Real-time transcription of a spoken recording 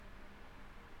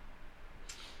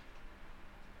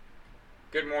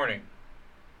Good morning,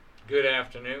 good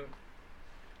afternoon,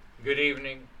 good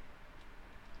evening,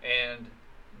 and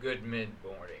good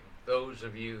mid-morning. Those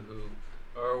of you who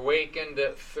are awakened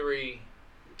at 3,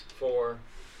 4,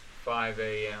 5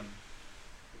 a.m.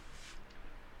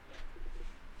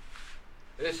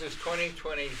 This is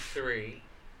 2023,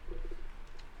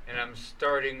 and I'm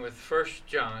starting with 1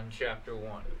 John chapter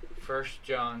 1. 1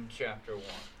 John chapter 1.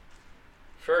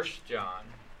 1 John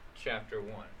chapter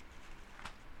 1.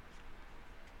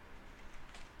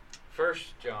 1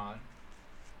 John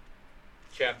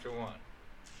chapter 1.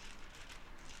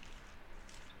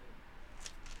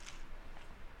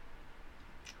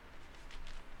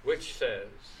 Which says,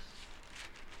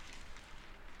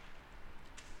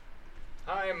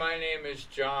 "Hi, my name is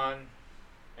John,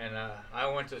 and I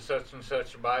went to such and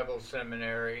such Bible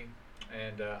seminary,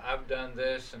 and I've done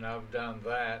this and I've done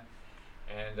that,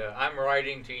 and I'm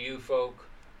writing to you folk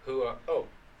who are..." Oh,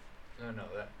 no,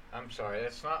 I'm sorry,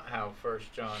 that's not how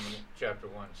 1 John chapter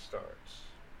 1 starts.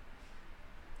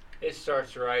 It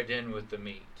starts right in with the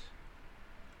meat.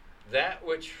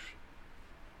 What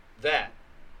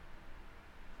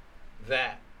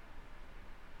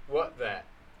that?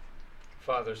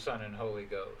 Father, Son, and Holy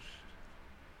Ghost.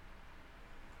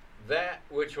 That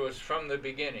which was from the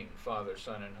beginning, Father,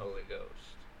 Son, and Holy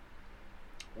Ghost,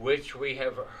 which we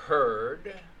have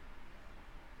heard,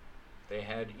 they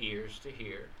had ears to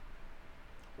hear,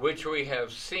 which we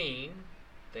have seen,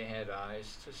 they had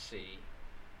eyes to see,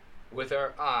 with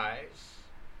our eyes,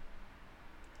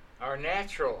 our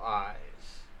natural eyes,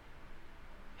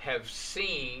 have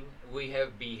seen, we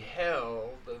have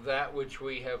beheld that which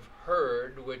we have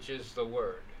heard, which is the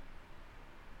Word.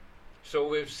 So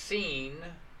we've seen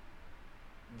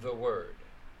the Word.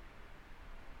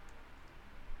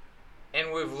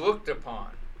 And we've looked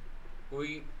upon,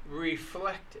 we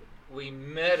reflected, we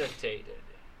meditated.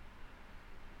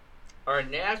 Our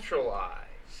natural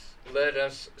eyes let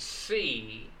us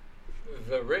see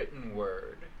the written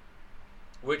Word,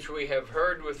 which we have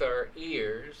heard with our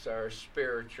ears, our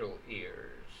spiritual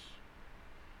ears,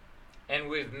 and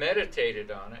we've meditated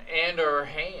on it, and our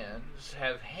hands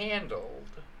have handled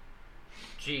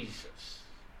Jesus.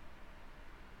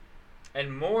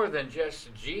 And more than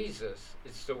just Jesus,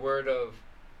 it's the word of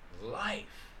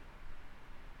life.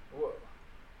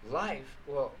 Life,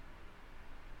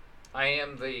 I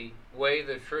am the way,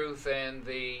 the truth, and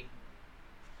the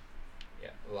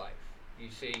life. You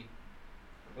see,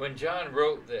 when John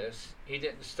wrote this, he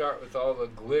didn't start with all the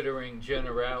glittering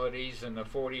generalities and the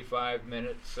 45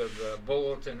 minutes of the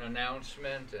bulletin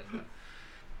announcement and the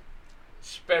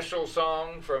special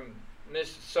song from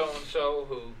Miss So-and-so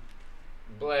who,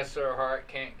 bless her heart,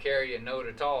 can't carry a note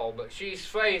at all, but she's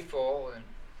faithful, and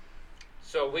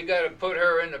so we got to put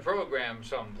her in the program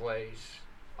someplace.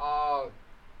 Oh,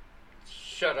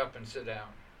 shut up and sit down.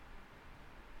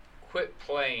 Quit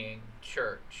playing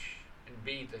church and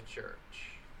be the church.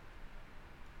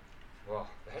 Well,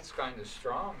 that's kind of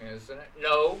strong, isn't it?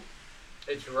 No,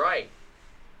 it's right.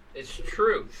 It's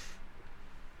truth.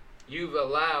 You've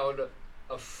allowed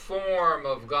a form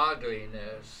of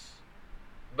godliness,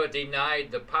 but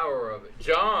denied the power of it.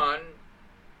 John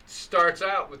starts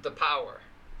out with the power.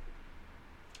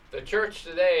 The church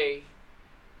today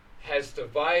has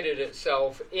divided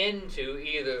itself into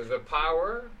either the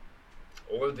power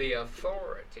or the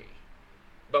authority.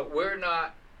 But we're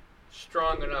not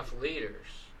strong enough leaders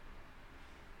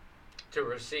to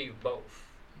receive both.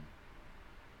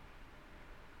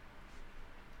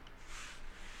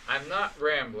 I'm not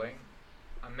rambling.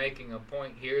 I'm making a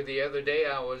point here. The other day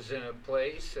I was in a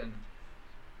place and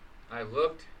I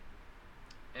looked,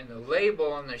 and the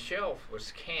label on the shelf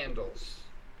was candles.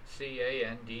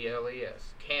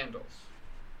 C-A-N-D-L-E-S. Candles.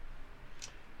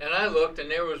 And I looked, and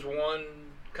there was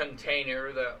one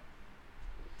container that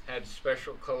had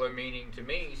special color meaning to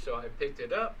me, so I picked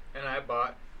it up and I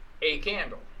bought a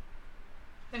candle.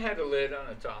 It had a lid on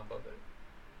the top of it.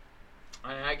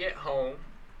 And I get home,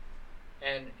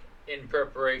 and in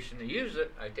preparation to use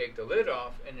it, I take the lid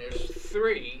off, and there's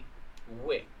 3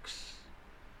 wicks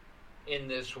in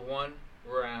this one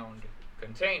round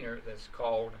container that's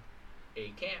called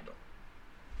a candle.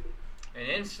 And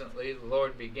instantly the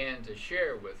Lord began to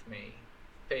share with me,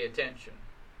 pay attention.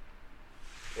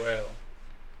 Well,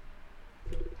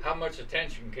 how much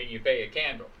attention can you pay a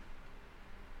candle?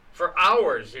 For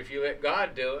hours if you let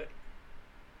God do it.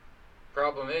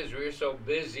 Problem is, we're so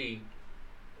busy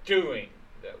doing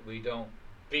that we don't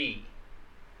be.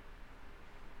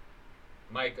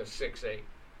 Micah 6:8.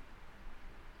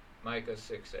 Micah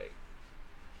 6:8.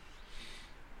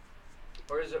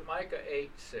 Or is it Micah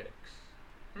 8:6?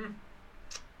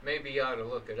 Maybe you ought to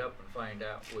look it up and find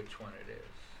out which one it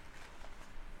is.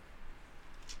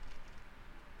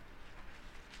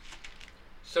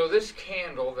 So this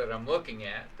candle that I'm looking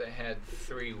at that had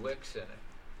 3 wicks in it,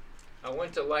 I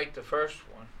went to light the first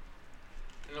one,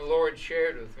 and the Lord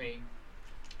shared with me,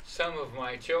 some of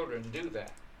my children do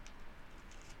that.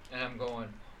 And I'm going,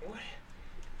 what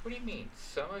do you mean,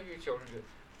 some of your children do?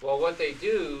 Well, what they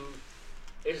do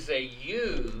is they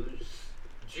use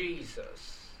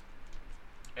Jesus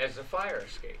as a fire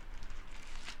escape.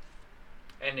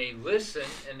 And they listen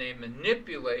and they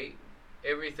manipulate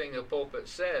everything the pulpit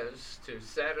says to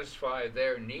satisfy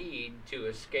their need to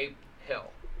escape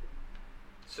hell.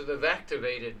 So they've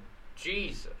activated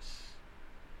Jesus,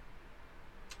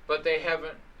 but they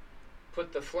haven't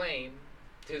put the flame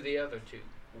to the other 2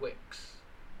 wicks.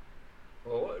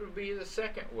 Well, what would be the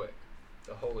second wick?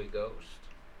 The Holy Ghost.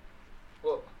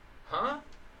 Well, huh?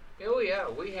 Oh yeah,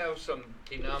 we have some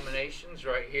denominations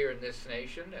right here in this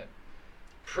nation that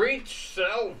preach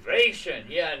salvation.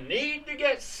 You need to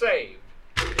get saved.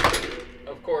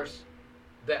 Of course,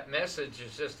 that message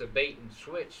is just a bait and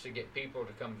switch to get people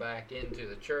to come back into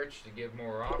the church to give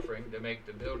more offering to make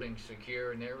the building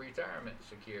secure and their retirement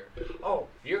secure. Oh,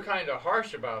 you're kind of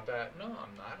harsh about that. No,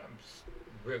 I'm not. I'm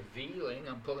revealing,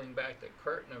 I'm pulling back the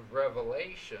curtain of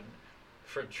revelation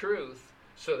for truth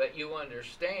so that you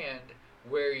understand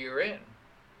where you're in.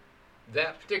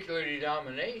 That particular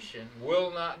denomination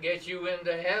will not get you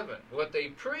into heaven. What they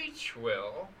preach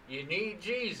will. You need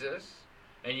Jesus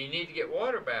and you need to get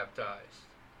water baptized.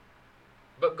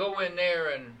 But go in there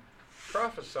and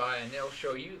prophesy and they'll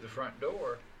show you the front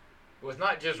door with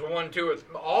not just 1, 2,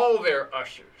 or all their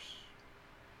ushers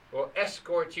will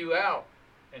escort you out.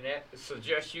 And that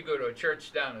suggests you go to a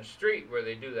church down the street where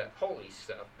they do that holy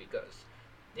stuff because,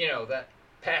 that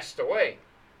passed away.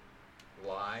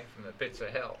 Lie from the pits of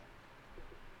hell.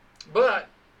 But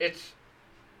it's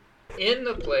in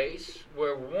the place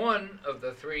where one of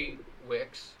the 3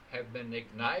 wicks have been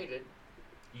ignited,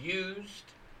 used,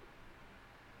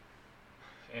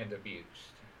 and abused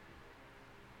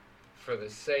for the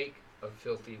sake of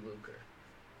filthy lucre.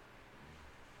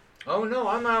 Oh no,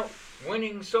 I'm out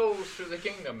winning souls for the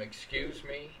kingdom. Excuse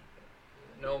me.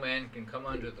 No man can come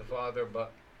unto the Father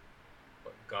but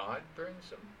God brings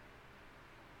them.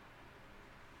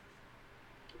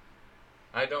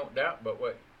 I don't doubt but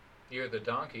what you're the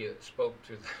donkey that spoke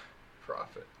to the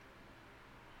prophet.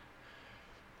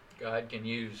 God can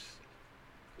use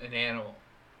an animal.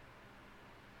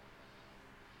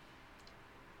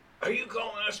 Are you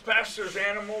calling us pastors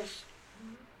animals?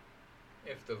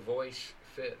 If the voice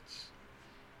fits.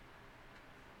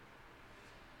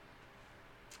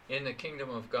 In the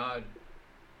kingdom of God,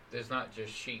 there's not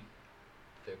just sheep.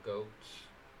 There are goats,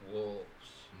 wolves,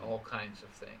 all kinds of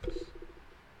things.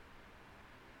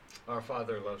 Our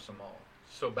Father loves them all.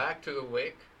 So back to the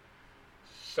wick.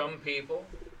 Some people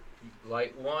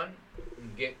light one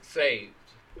and get saved.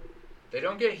 They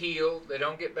don't get healed. They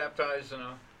don't get baptized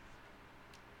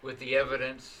with the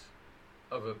evidence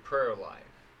of a prayer life.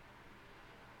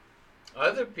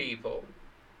 Other people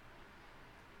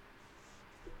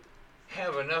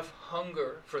have enough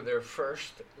hunger for their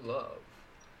first love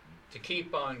to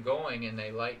keep on going, and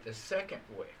they light the second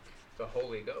wick, the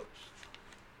Holy Ghost.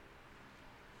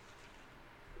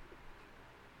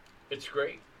 It's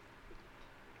great.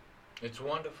 It's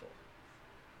wonderful.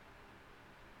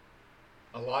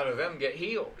 A lot of them get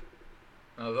healed.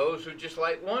 Now those who just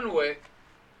light one wick,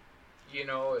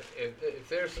 if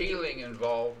there's healing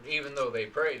involved, even though they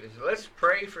pray, they say, let's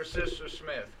pray for Sister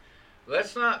Smith.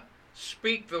 Let's not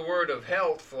speak the word of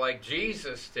health like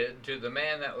Jesus did to the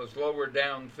man that was lowered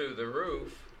down through the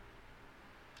roof.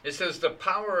 It says the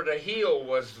power to heal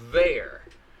was there,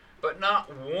 but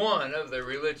not one of the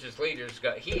religious leaders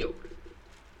got healed.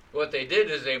 What they did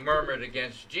is they murmured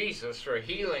against Jesus for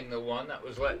healing the one that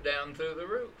was let down through the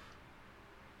roof.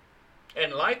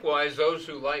 And likewise, those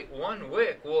who light one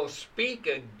wick will speak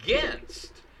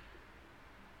against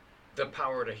the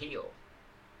power to heal,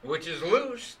 which is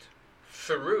loosed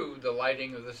through the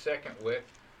lighting of the second wick,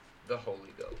 the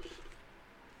Holy Ghost.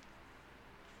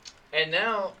 And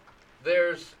now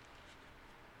there's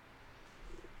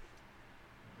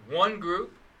one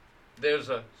group, there's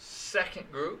a second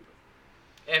group,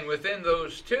 and within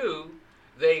those 2,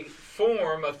 they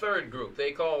form a third group.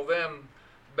 They call them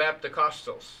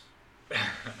Baptocostals.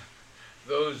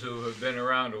 Those who have been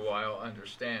around a while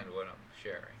understand what I'm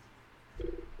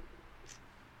sharing.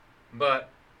 But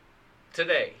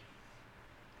today,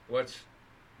 what's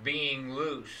being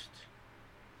loosed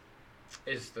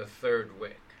is the third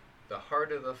wick, the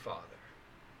heart of the Father.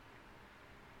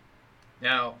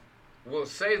 Now, we'll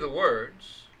say the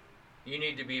words, you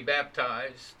need to be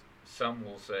baptized, some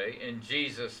will say, in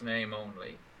Jesus' name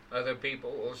only. Other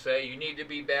people will say you need to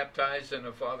be baptized in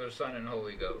the Father, Son, and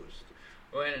Holy Ghost.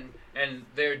 And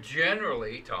they're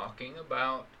generally talking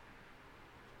about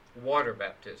water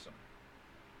baptism.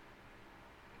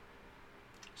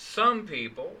 Some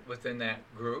people within that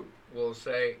group will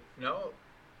say, no,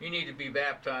 you need to be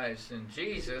baptized in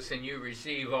Jesus and you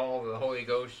receive all the Holy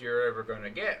Ghost you're ever going to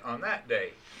get on that day.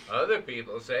 Other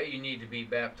people say you need to be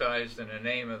baptized in the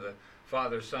name of the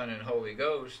Father, Son, and Holy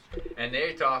Ghost, and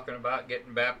they're talking about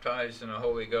getting baptized in the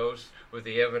Holy Ghost with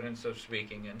the evidence of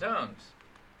speaking in tongues.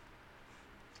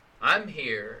 I'm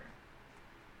here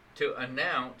to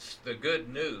announce the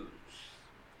good news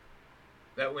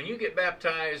that when you get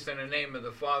baptized in the name of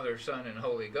the Father, Son, and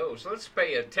Holy Ghost, let's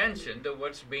pay attention to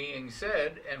what's being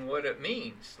said and what it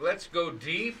means. Let's go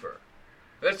deeper.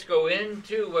 Let's go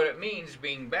into what it means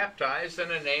being baptized in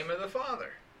the name of the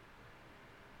Father.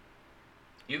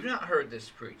 You've not heard this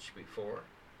preached before.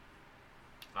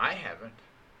 I haven't.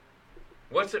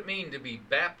 What's it mean to be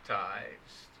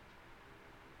baptized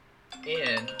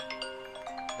in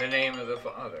the name of the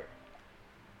Father?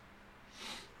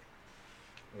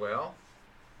 Well,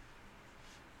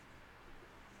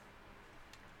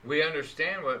 we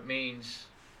understand what it means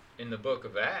in the book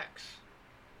of Acts,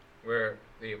 where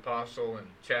the apostle in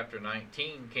chapter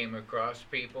 19 came across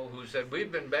people who said,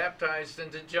 we've been baptized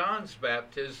into John's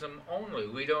baptism only.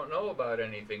 We don't know about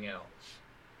anything else.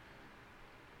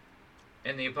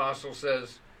 And the apostle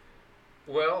says,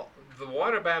 well, the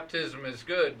water baptism is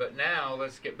good, but now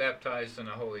let's get baptized in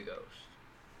the Holy Ghost.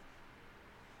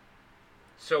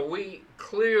 So we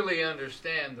clearly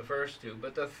understand the first two,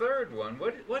 but the third one,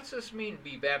 what's this mean to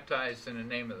be baptized in the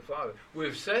name of the Father?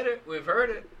 We've said it, we've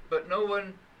heard it, but no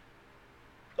one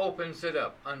opens it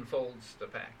up, unfolds the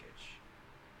package.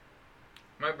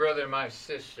 My brother and my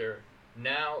sister,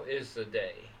 now is the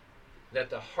day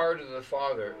that the heart of the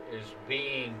Father is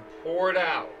being poured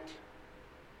out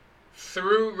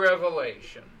through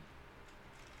revelation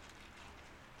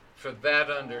for that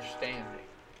understanding.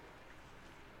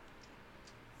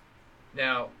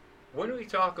 Now, when we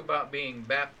talk about being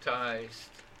baptized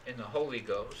in the Holy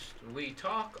Ghost, we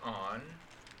talk on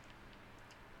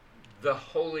the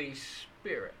Holy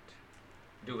Spirit,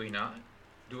 do we not?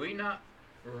 Do we not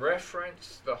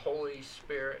reference the Holy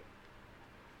Spirit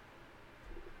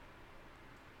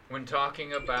when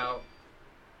talking about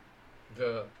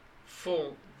a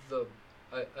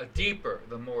deeper,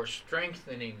 the more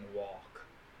strengthening walk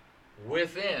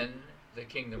within the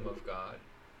kingdom of God?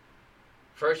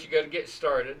 First, you got to get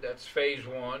started. That's phase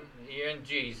one. You're in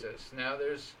Jesus. Now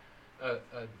there's a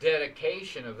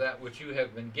dedication of that which you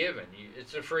have been given.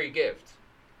 It's a free gift.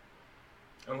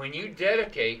 And when you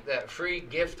dedicate that free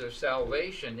gift of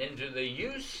salvation into the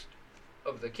use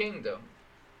of the kingdom,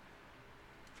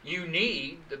 you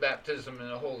need the baptism in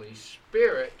the Holy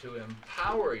Spirit to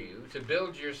empower you to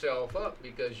build yourself up,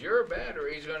 because your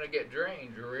battery is going to get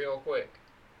drained real quick.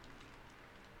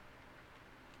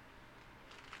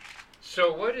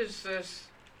 So what is this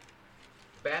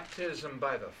baptism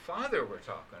by the Father we're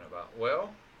talking about?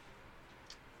 Well,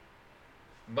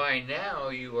 by now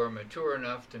you are mature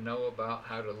enough to know about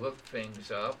how to look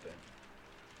things up and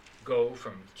go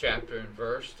from chapter and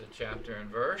verse to chapter and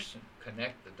verse and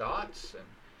connect the dots. And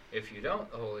if you don't,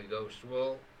 the Holy Ghost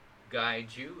will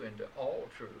guide you into all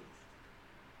truth.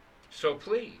 So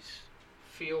please,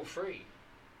 feel free.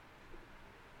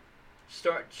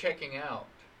 Start checking out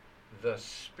the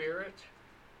Spirit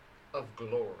of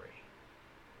glory.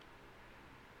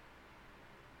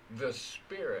 The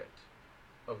Spirit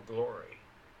of glory.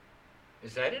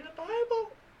 Is that in the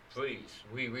Bible? Please,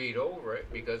 we read over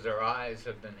it because our eyes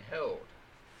have been held.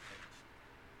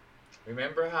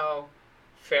 Remember how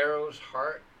Pharaoh's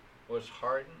heart was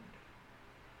hardened?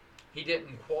 He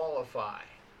didn't qualify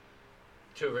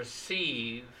to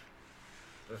receive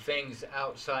the things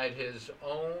outside his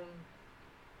own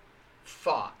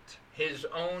thought, his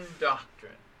own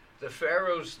doctrine. The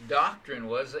Pharaoh's doctrine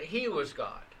was that he was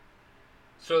God.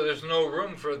 So there's no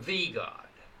room for the God.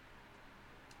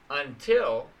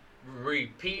 Until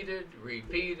repeated,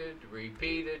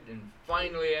 and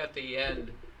finally at the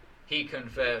end, he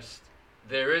confessed,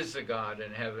 there is a God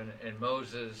in heaven, and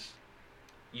Moses,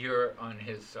 you're on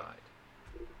his side.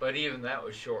 But even that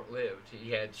was short-lived.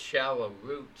 He had shallow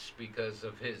roots because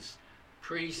of his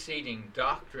preceding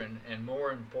doctrine, and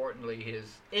more importantly, his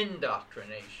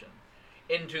indoctrination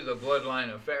into the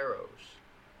bloodline of Pharaohs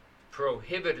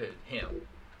prohibited him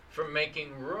from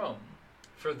making room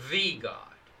for the God,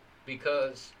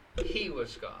 because he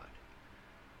was God.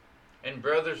 And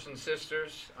brothers and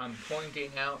sisters, I'm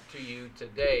pointing out to you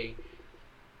today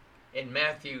in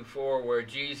Matthew 4, where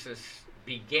Jesus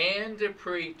began to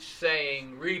preach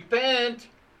saying, repent,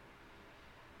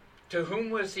 To whom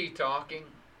was he talking?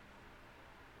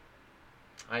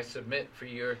 I submit for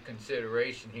your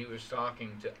consideration, he was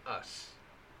talking to us.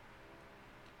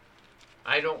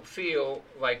 I don't feel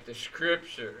like the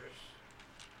scriptures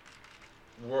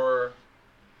were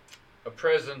a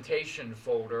presentation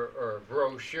folder or a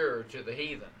brochure to the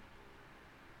heathen.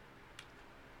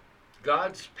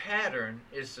 God's pattern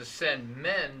is to send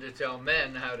men to tell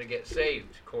men how to get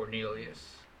saved,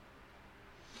 Cornelius.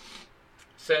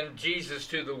 Send Jesus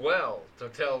to the well to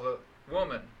tell the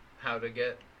woman how to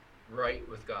get right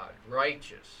with God,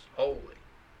 righteous, holy.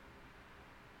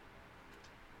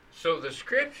 So the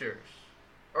scriptures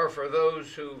are for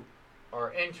those who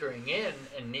are entering in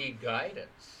and need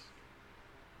guidance.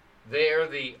 They are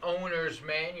the owner's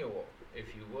manual,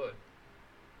 if you would.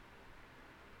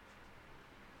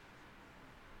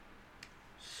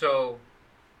 So,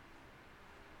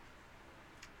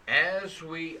 as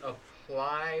we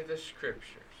apply the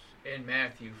scriptures in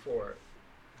Matthew 4,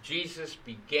 Jesus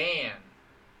began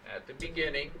at the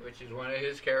beginning, which is one of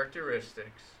his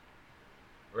characteristics.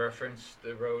 Reference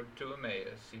the road to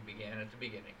Emmaus. He began at the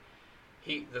beginning.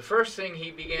 The first thing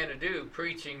he began to do,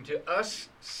 preaching to us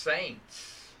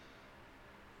saints,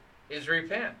 is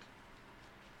repent.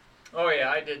 Oh yeah,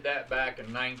 I did that back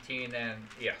in 19 and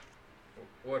yeah.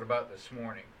 What about this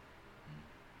morning?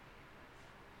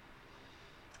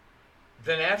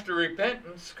 Then after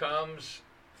repentance comes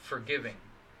forgiving.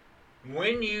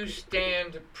 When you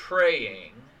stand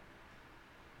praying,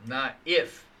 not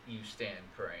if you stand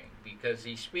praying, because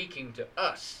he's speaking to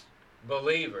us,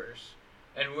 believers,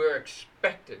 and we're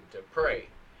expected to pray.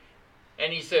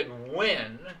 And he said,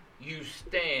 when you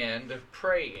stand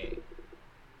praying.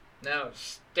 Now,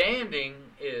 standing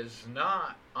is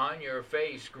not on your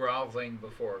face groveling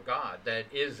before God. That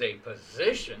is a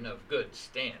position of good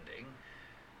standing.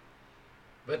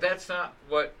 But that's not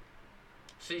what...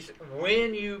 See,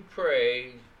 when you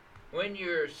pray, when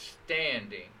you're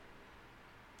standing,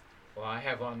 well, I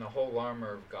have on the whole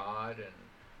armor of God, and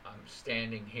I'm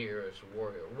standing here as a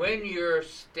warrior. When you're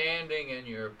standing and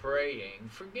you're praying,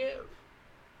 forgive.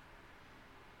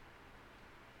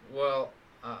 Well,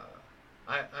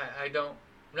 I don't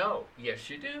know. Yes,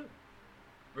 you do.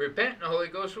 Repent and the Holy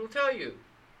Ghost will tell you.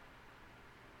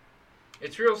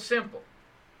 It's real simple.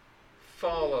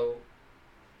 Follow,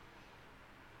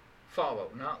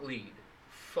 not lead.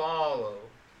 Follow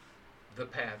the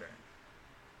pattern.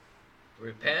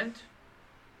 Repent,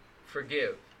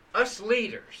 forgive. Us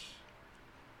leaders,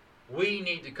 we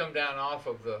need to come down off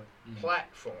of the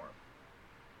platform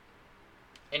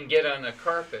and get on the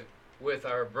carpet with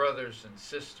our brothers and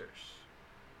sisters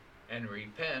and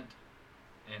repent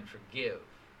and forgive.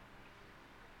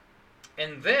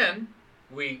 And then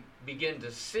we begin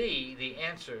to see the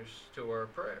answers to our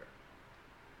prayer.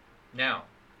 Now,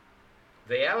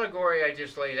 the allegory I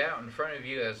just laid out in front of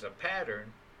you as a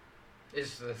pattern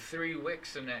is the 3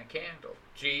 wicks in that candle.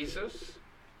 Jesus,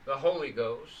 the Holy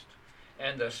Ghost,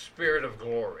 and the Spirit of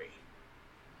glory.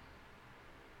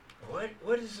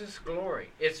 What is this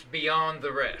glory? It's beyond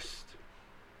the rest.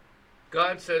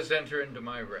 God says, enter into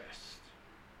my rest.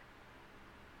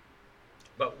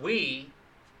 But we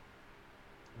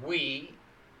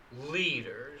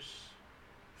leaders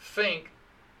think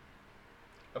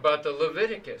about the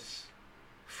Leviticus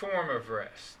form of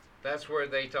rest. That's where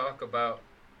they talk about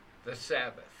the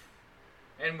Sabbath.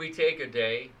 And we take a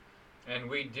day and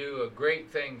we do a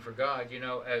great thing for God. You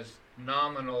know, as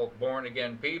nominal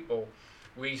born-again people,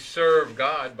 we serve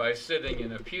God by sitting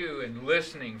in a pew and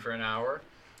listening for an hour.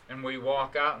 And we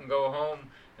walk out and go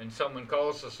home and someone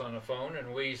calls us on the phone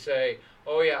and we say,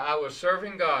 oh yeah, I was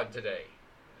serving God today.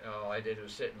 All I did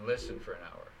was sit and listen for an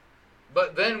hour.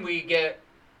 But then we get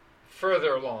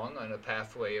further along on a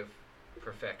pathway of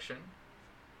perfection.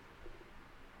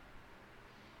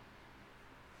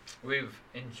 We've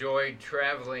enjoyed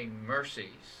traveling mercies,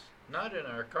 not in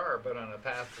our car, but on a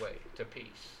pathway to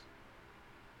peace.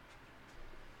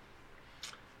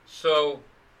 So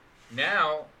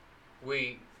now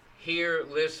we hear,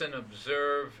 listen,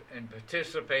 observe, and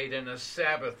participate in a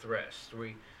Sabbath rest.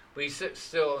 We sit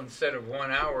still instead of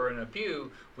 1 hour in a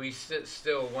pew, we sit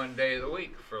still 1 day of the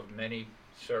week. For many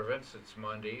servants, it's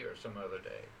Monday or some other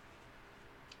day.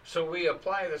 So we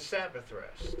apply the Sabbath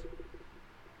rest.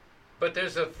 But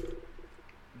there's a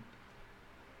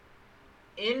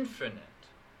infinite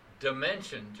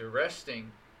dimension to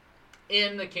resting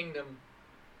in the kingdom,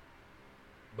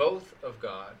 both of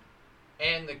God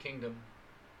and the kingdom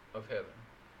of heaven.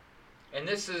 And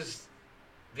this is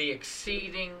the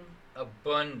exceeding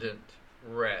abundant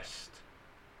rest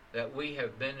that we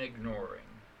have been ignoring.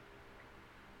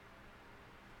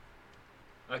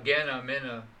 Again, I'm in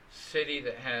a city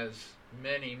that has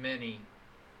many, many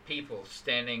people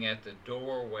standing at the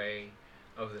doorway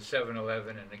of the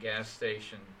 7-Eleven and the gas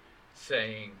station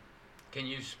saying, can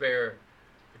you spare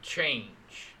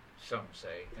change, some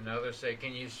say, and others say,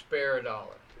 can you spare $1?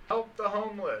 Help the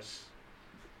homeless.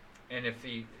 And if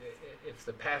the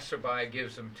passerby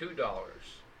gives them $2,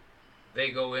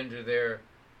 they go into their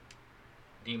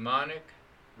demonic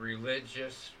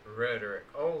religious rhetoric.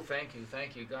 Oh, thank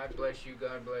you, God bless you,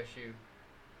 God bless you.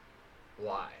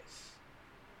 Lies.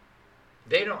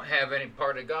 They don't have any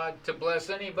part of God to bless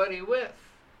anybody with.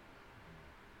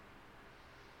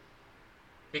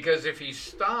 Because if you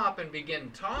stop and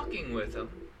begin talking with them,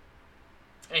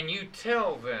 and you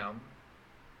tell them,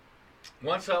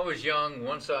 once I was young,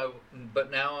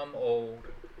 but now I'm old,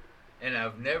 and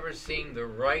I've never seen the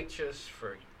righteous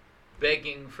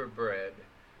begging for bread.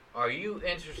 Are you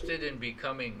interested in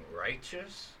becoming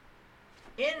righteous?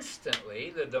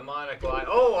 Instantly, the demonic lie,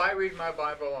 oh, I read my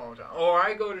Bible all the time, or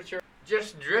I go to church,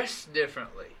 just dressed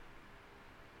differently.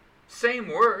 Same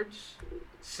words,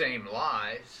 same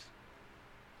lies,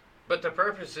 but the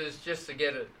purpose is just to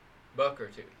get a buck or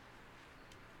two.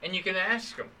 And you can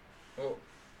ask them, well,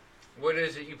 what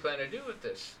is it you plan to do with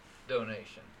this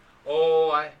donation? Oh,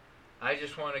 I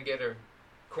just want to get a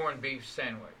corned beef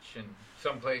sandwich in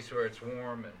some place where it's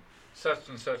warm, and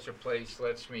such a place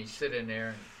lets me sit in there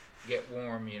and get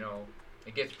warm, you know.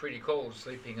 It gets pretty cold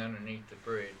sleeping underneath the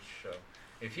bridge. So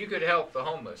if you could help the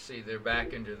homeless, see, they're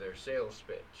back into their sales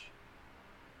pitch.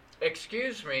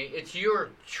 Excuse me, it's your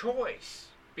choice,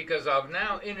 because I've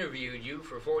now interviewed you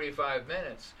for 45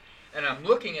 minutes, and I'm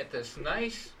looking at this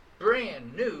nice,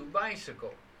 brand new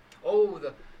bicycle. Oh,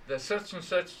 the such and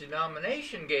such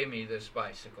denomination gave me this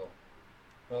bicycle.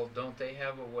 Well, don't they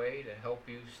have a way to help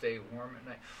you stay warm at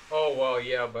night? Oh, well,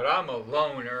 yeah, but I'm a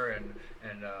loner,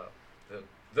 and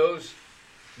those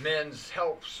men's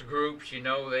helps groups, you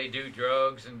know, they do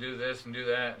drugs and do this and do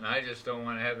that, and I just don't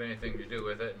want to have anything to do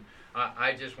with it, and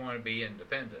I just want to be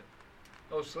independent.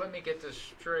 Oh, so let me get this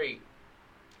straight.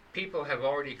 People have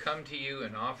already come to you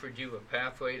and offered you a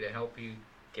pathway to help you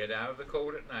get out of the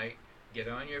cold at night, get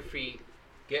on your feet,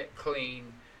 get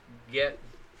clean, get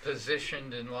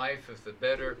positioned in life with the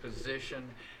better position,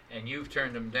 and you've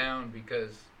turned them down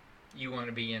because you want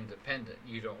to be independent.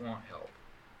 You don't want help.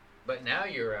 But now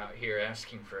you're out here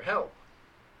asking for help.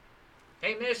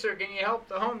 Hey, mister, can you help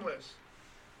the homeless?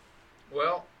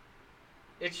 Well,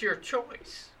 it's your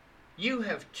choice. You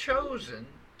have chosen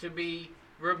to be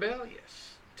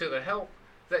rebellious to the help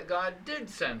that God did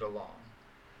send along.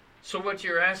 So what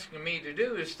you're asking me to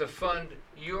do is to fund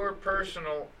your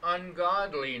personal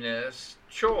ungodliness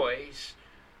choice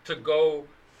to go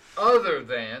other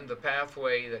than the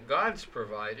pathway that God's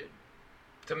provided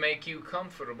to make you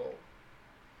comfortable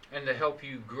and to help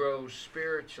you grow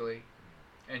spiritually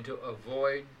and to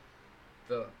avoid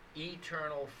the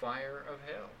eternal fire of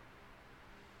hell.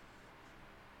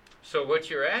 So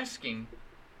what you're asking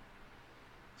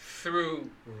through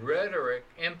rhetoric,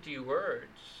 empty words,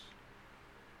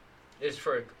 is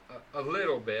for a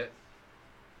little bit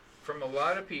from a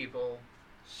lot of people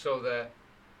so that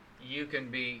you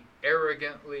can be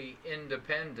arrogantly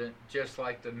independent just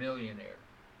like the millionaire,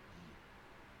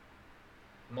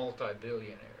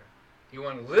 multi-billionaire. You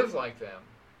want to live like them,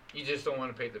 you just don't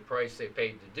want to pay the price they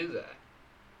paid to do that.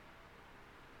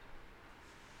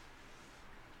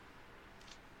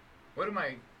 What am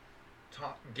I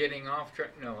getting off track?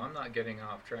 No, I'm not getting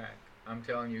off track. I'm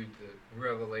telling you the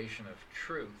revelation of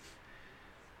truth.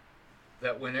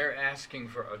 That when they're asking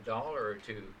for $1 or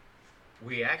 $2,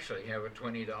 we actually have a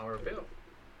 $20 bill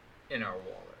in our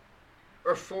wallet,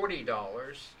 or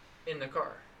 $40 in the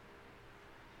car.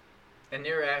 And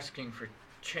they're asking for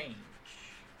change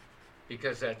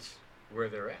because that's where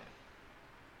they're at.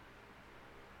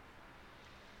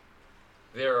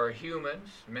 There are humans,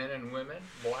 men and women,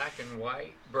 black and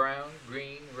white, brown,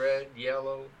 green, red,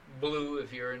 yellow, blue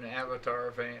if you're an Avatar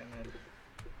fan, and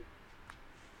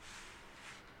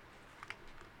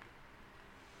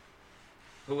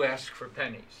who ask for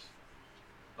pennies.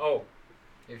 Oh,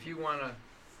 if you want to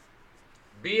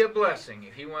be a blessing,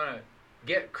 if you want to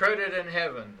get credit in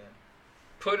heaven, then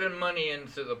put in money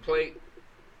into the plate,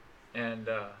 and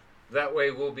that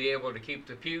way we'll be able to keep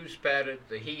the pews padded,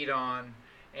 the heat on,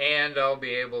 and I'll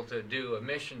be able to do a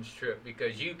missions trip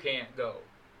because you can't go.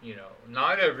 You know,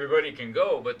 not everybody can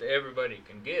go, but everybody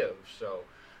can give. So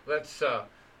let's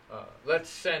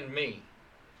send me,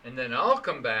 and then I'll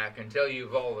come back and tell you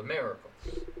of all the miracles.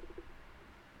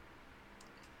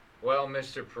 Well,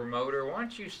 Mr. Promoter, why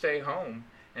don't you stay home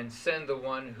and send the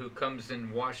one who comes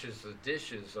and washes the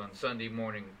dishes on Sunday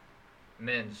morning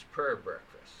men's prayer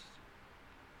breakfast?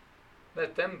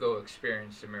 Let them go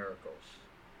experience the miracles.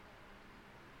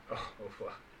 Oh,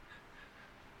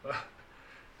 well,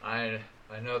 I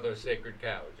another sacred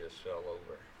cow just fell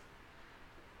over.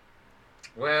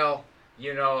 Well,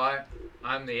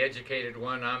 I'm the educated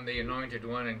one, I'm the anointed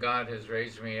one, and God has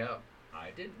raised me up. I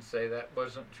didn't say that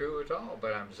wasn't true at all,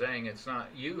 but I'm saying it's not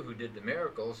you who did the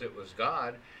miracles, it was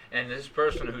God. And this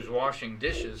person who's washing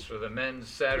dishes for the men's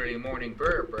Saturday morning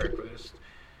prayer breakfast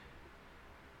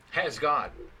has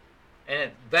God.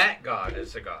 And that God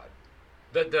is the God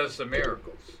that does the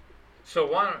miracles. So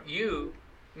why don't you,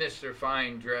 Mr.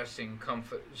 Fine Dressing,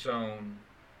 Comfort Zone,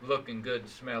 looking good,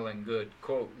 smelling good,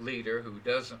 quote, leader who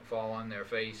doesn't fall on their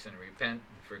face and repent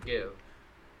and forgive,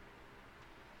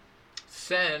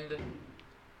 send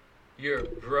your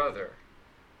brother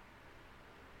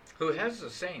who has the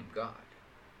same God,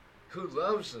 who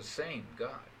loves the same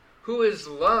God, who is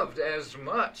loved as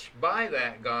much by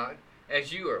that God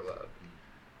as you are loved.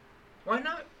 Why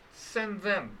not send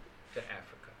them to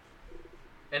Africa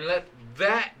and let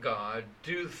that God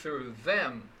do through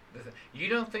them? You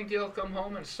don't think they'll come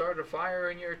home and start a fire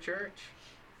in your church?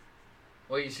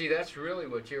 Well, you see, that's really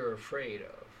what you're afraid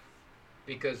of.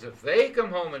 Because if they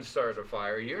come home and start a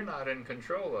fire, you're not in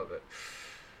control of it.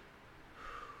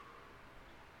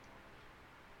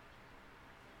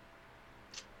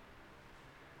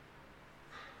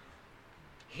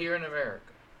 Here in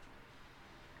America,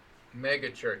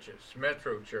 mega churches,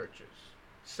 metro churches,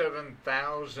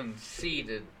 7,000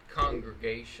 seated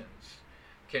congregations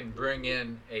can bring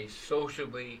in a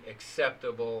socially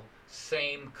acceptable,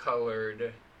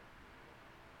 same-colored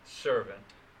servant,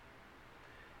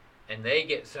 and they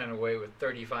get sent away with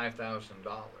 $35,000.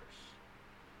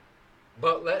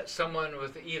 But let someone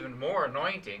with even more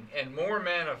anointing and more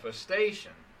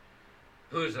manifestation,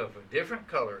 who's of a different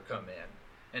color, come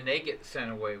in, and they get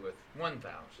sent away with $1,000.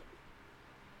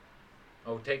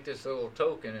 Oh, take this little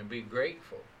token and be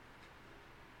grateful.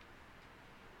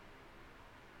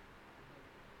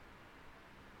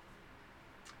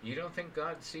 You don't think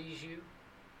God sees you?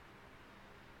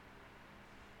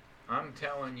 I'm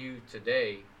telling you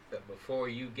today that before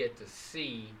you get to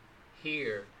see,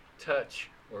 hear, touch,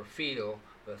 or feel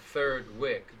the third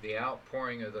wick, the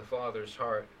outpouring of the Father's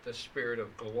heart, the Spirit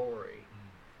of glory,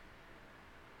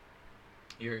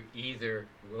 you either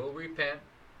will repent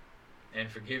and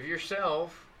forgive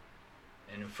yourself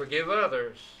and forgive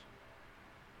others,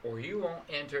 or you won't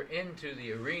enter into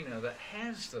the arena that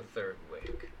has the third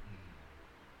wick.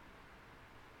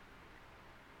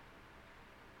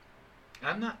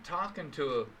 I'm not talking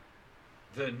to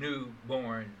the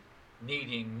newborn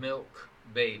needing milk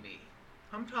baby.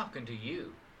 I'm talking to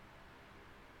you.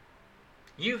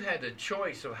 You've had the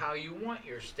choice of how you want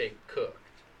your steak cooked,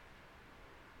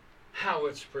 how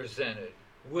it's presented,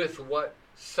 with what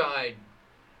side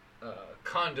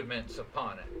condiments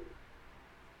upon it.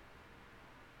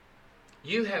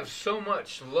 You have so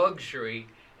much luxury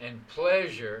and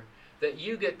pleasure that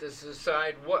you get to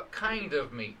decide what kind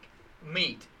of meat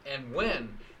and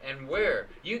when and where.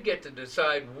 You get to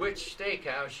decide which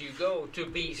steakhouse you go to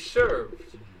be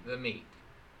served the meat.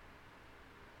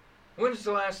 When's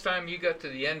the last time you got to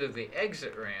the end of the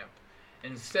exit ramp,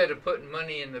 instead of putting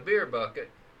money in the beer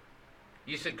bucket,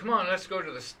 you said, come on, let's go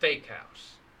to the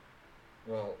steakhouse?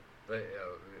 Well,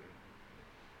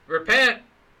 repent!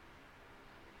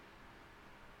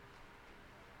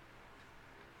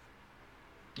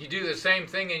 You do the same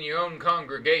thing in your own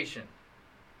congregation.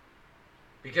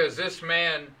 Because this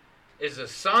man is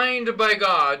assigned by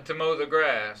God to mow the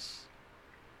grass.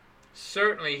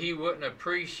 Certainly he wouldn't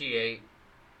appreciate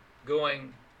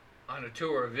going on a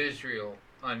tour of Israel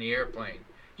on the airplane.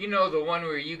 You know, the one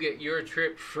where you get your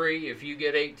trip free if you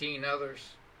get 18 others?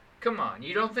 Come on,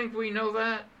 you don't think we know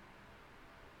that?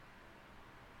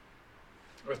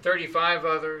 Or 35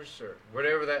 others, or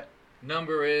whatever that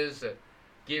number is that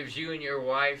gives you and your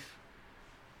wife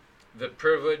the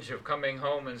privilege of coming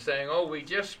home and saying, oh, we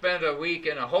just spent a week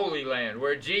in a holy land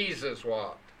where Jesus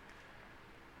walked.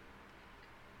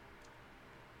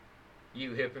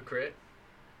 You hypocrite.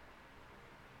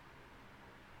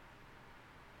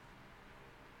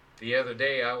 The other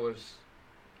day I was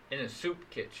in a soup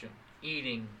kitchen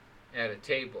eating at a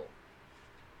table,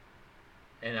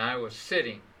 and I was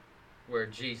sitting where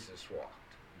Jesus walked.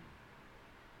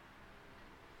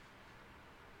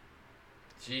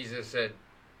 Jesus said,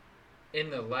 in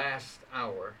the last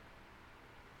hour,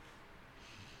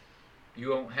 you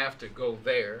won't have to go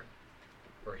there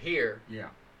or here. Yeah.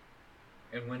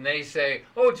 And when they say,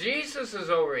 oh, Jesus is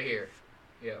over here.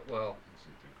 Yeah, well,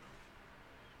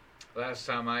 last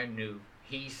time I knew,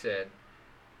 he said,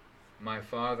 my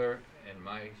Father and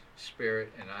my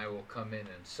spirit, and I will come in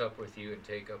and sup with you and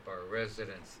take up our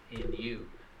residence in you.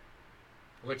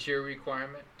 What's your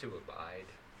requirement? To abide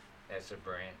as a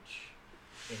branch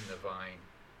in the vine.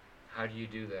 How do you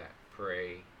do that?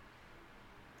 Pray.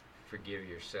 Forgive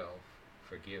yourself.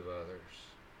 Forgive others.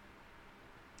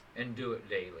 And do it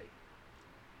daily.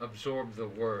 Absorb the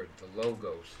word, the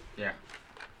logos. Yeah.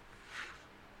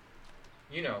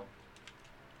 You know,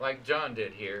 like John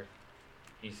did here,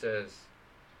 he says,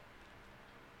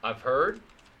 I've heard,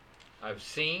 I've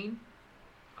seen,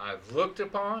 I've looked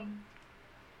upon,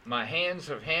 my hands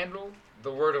have handled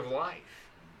the word of life.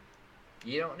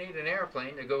 You don't need an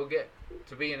airplane to go get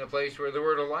to be in a place where the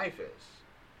word of life is.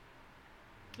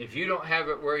 If you don't have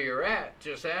it where you're at,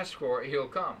 just ask for it, he'll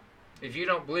come. If you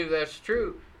don't believe that's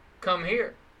true, come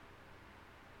here.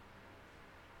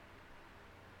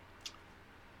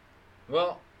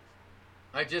 Well,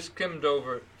 I just skimmed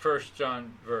over 1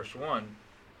 John verse 1,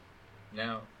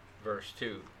 now verse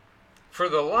 2. For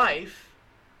the life,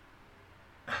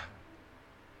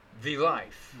 the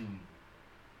life.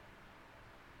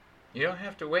 You don't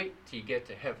have to wait till you get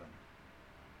to heaven.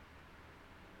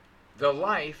 The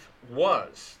life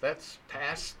was, that's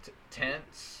past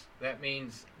tense. That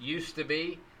means used to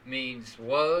be, means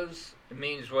was, it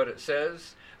means what it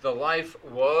says. The life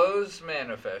was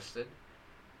manifested,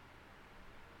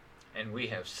 and we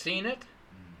have seen it.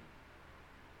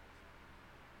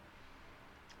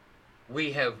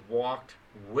 We have walked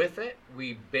with it.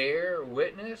 We bear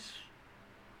witness.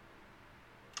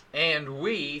 And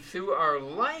we, through our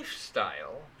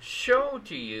lifestyle, show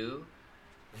to you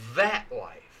that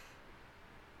life,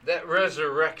 that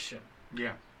resurrection.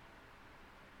 Yeah.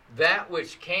 That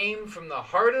which came from the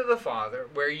heart of the Father,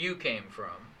 where you came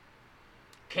from,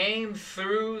 came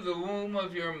through the womb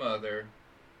of your mother,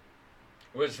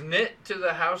 was knit to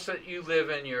the house that you live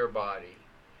in your body,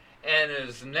 and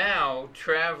is now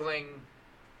traveling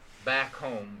back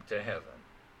home to heaven.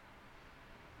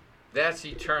 That's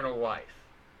eternal life.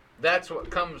 That's what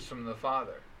comes from the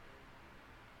Father.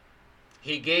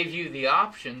 He gave you the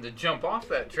option to jump off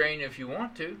that train if you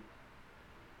want to,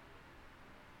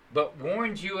 but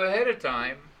warned you ahead of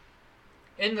time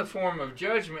in the form of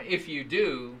judgment. If you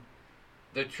do,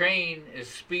 the train is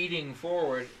speeding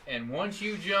forward, and once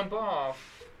you jump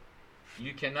off,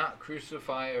 you cannot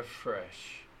crucify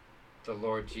afresh the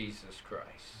Lord Jesus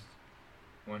Christ.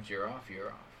 Once you're off, you're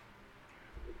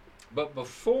off. But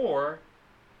before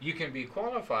you can be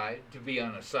qualified to be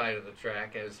on the side of the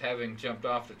track as having jumped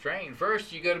off the train,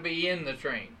 first you got to be in the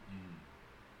train.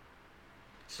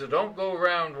 So don't go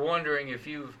around wondering if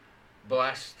you've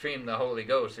blasphemed the Holy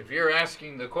Ghost. If you're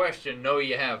asking the question, no,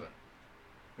 you haven't.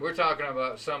 We're talking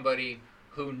about somebody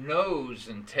who knows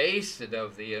and tasted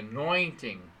of the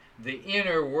anointing, the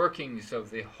inner workings of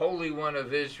the Holy One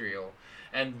of Israel,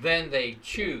 and then they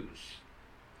choose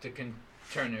to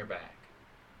turn their back.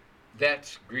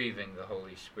 That's grieving the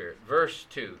Holy Spirit. Verse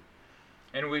 2.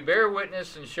 And we bear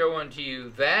witness and show unto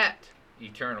you that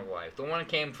eternal life, the one that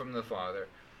came from the Father,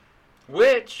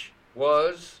 which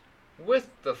was with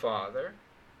the Father,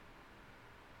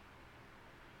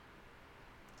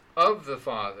 of the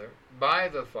Father, by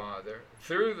the Father,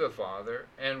 through the Father,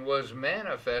 and was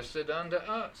manifested unto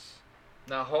us.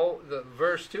 Now, the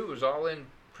verse 2 is all in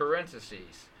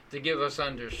parentheses to give us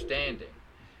understanding.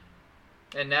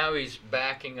 And now he's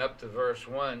backing up to verse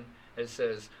 1. It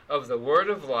says, of the word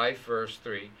of life, verse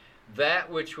 3,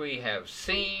 that which we have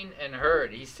seen and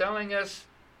heard. He's telling us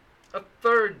a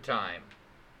third time.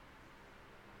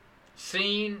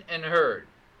 Seen and heard.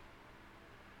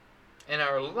 And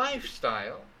our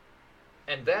lifestyle,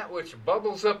 and that which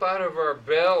bubbles up out of our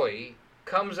belly,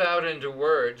 comes out into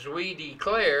words, we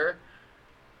declare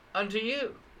unto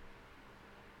you.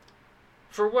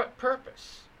 For what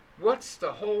purpose? What's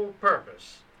the whole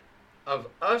purpose of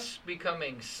us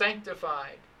becoming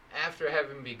sanctified after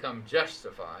having become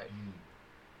justified?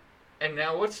 And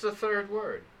now what's the third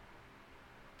word?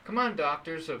 Come on,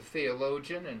 doctors of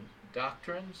theologian and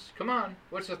doctrines. Come on,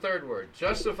 what's the third word?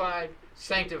 Justified,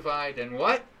 sanctified, and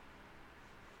what?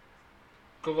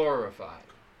 Glorified.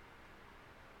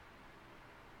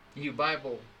 You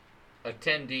Bible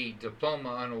attendee, diploma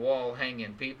on a wall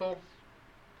hanging people.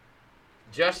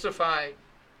 Justified,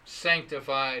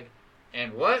 sanctified,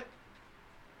 and what?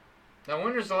 Now,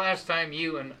 when was the last time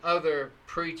you and other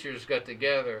preachers got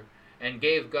together and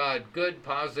gave God good,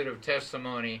 positive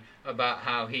testimony about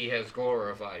how he has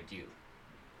glorified you?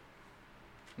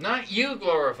 Not you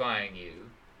glorifying you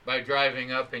by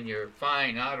driving up in your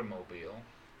fine automobile,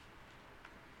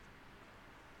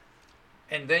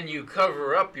 and then you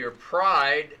cover up your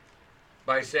pride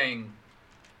by saying,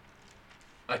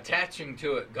 attaching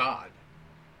to it God.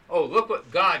 Oh, look what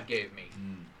God gave me.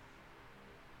 Mm.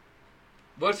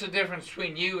 What's the difference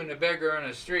between you and a beggar on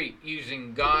the street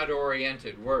using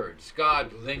God-oriented words,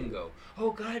 God lingo?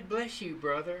 Oh, God bless you,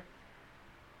 brother.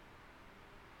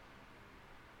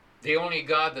 The only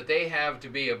God that they have to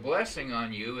be a blessing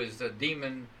on you is the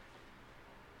demon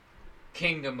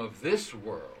kingdom of this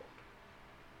world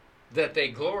that they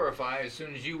glorify as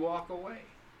soon as you walk away.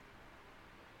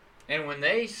 And when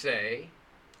they say,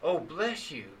 oh, bless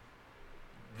you,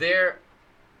 they're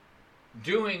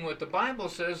doing what the Bible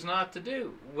says not to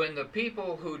do. When the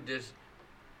people who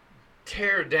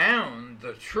tear down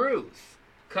the truth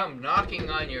come knocking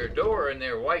on your door in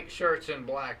their white shirts and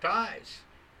black ties,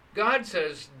 God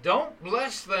says, don't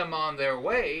bless them on their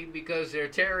way because they're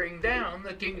tearing down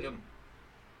the kingdom.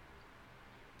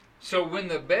 So when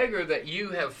the beggar that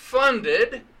you have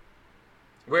funded,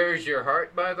 where's your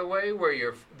heart, by the way, where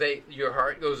your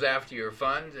heart goes after your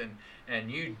funds,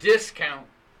 and you discount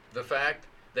the fact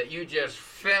that you just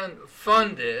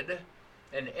funded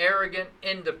an arrogant,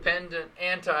 independent,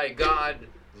 anti-God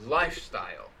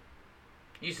lifestyle.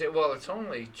 You say, well, it's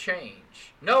only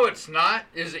change. No, it's not.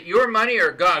 Is it your money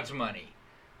or God's money?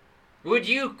 Would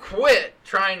you quit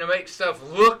trying to make stuff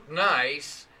look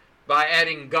nice by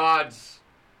adding God's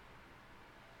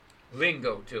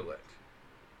lingo to it?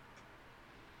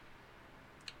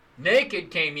 Naked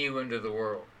came you into the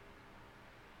world.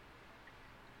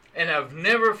 And I've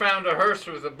never found a hearse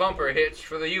with a bumper hitch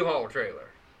for the U-Haul trailer.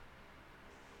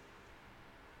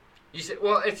 You say,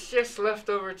 well, it's just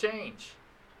leftover change.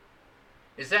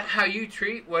 Is that how you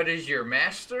treat what is your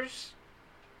master's?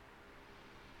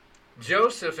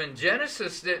 Joseph in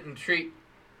Genesis didn't treat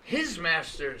his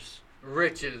master's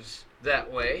riches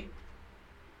that way.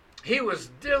 He was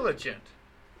diligent.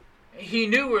 He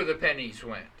knew where the pennies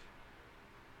went.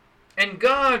 And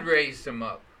God raised him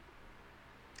up.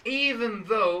 Even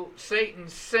though Satan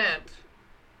sent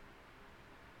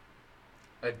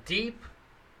a deep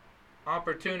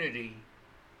opportunity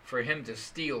for him to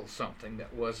steal something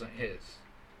that wasn't his.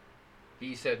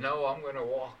 He said, no, I'm going to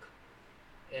walk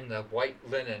in the white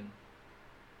linen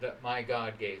that my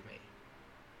God gave me.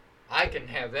 I can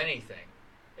have anything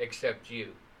except you.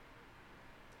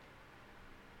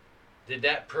 Did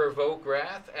that provoke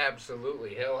wrath?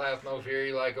 Absolutely. Hell hath no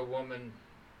fury like a woman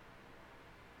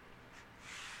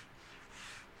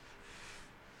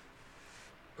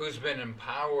who's been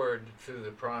empowered through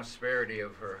the prosperity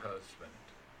of her husband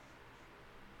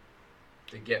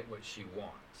to get what she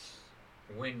wants,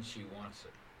 when she wants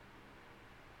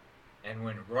it. And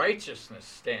when righteousness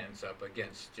stands up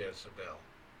against Jezebel,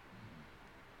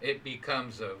 it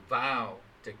becomes a vow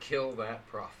to kill that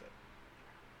prophet.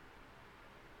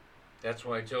 That's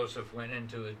why Joseph went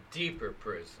into a deeper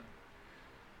prison.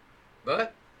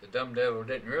 But the dumb devil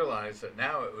didn't realize that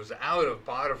now it was out of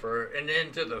Potiphar and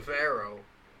into the Pharaoh,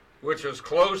 which was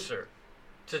closer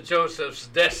to Joseph's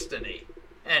destiny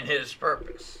and his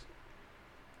purpose.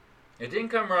 It didn't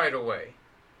come right away.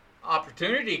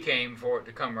 Opportunity came for it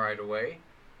to come right away.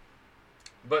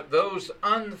 But those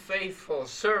unfaithful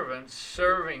servants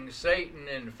serving Satan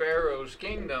in Pharaoh's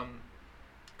kingdom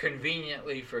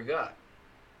conveniently forgot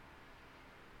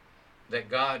that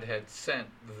God had sent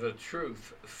the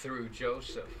truth through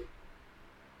Joseph,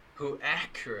 who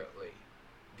accurately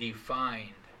defined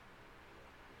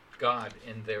God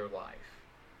in their life.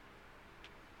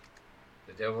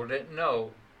 The devil didn't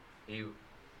know. He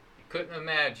couldn't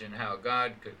imagine how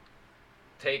God could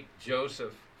take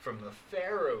Joseph from the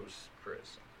Pharaoh's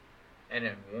prison and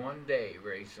in one day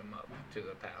raise him up to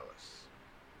the palace.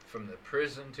 From the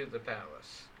prison to the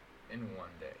palace in one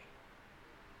day.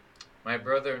 My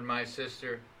brother and my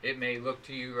sister, it may look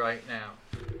to you right now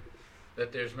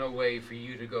that there's no way for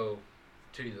you to go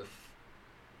to the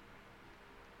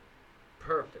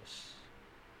purpose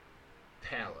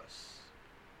palace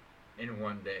in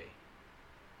one day.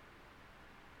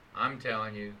 I'm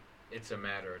telling you, it's a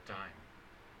matter of time.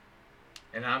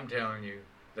 And I'm telling you,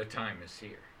 the time is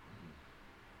here.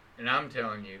 And I'm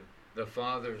telling you, the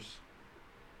Father's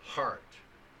heart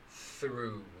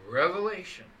through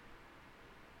revelation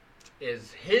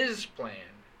is His plan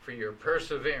for your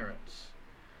perseverance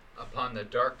upon the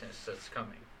darkness that's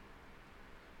coming.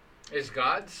 Is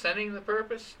God sending the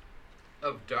purpose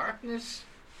of darkness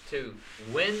to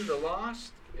win the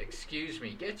lost? Excuse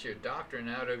me, get your doctrine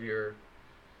out of your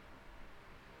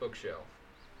bookshelf.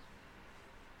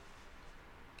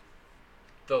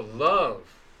 The love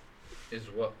is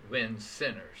what wins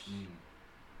sinners,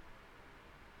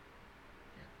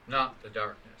 not the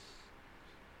darkness.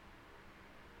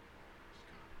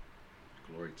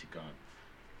 Glory to God.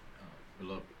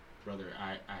 Beloved brother,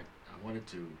 I wanted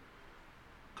to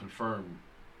confirm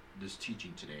this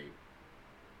teaching today,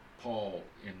 Paul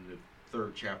in the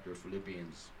 3rd chapter of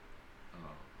Philippians,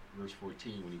 verse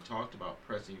 14, when he talked about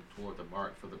pressing toward the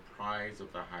mark for the prize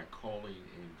of the high calling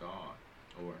in God,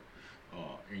 or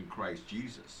in Christ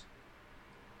Jesus.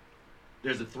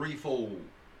 There's a threefold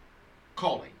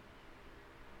calling.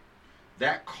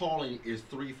 That calling is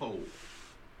threefold.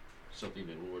 Something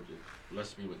the Lord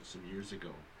blessed me with some years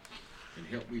ago and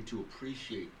helped me to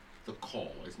appreciate the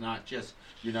call. It's not just,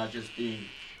 you're not just being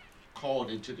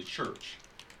called into the church.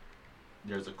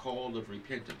 There's a call of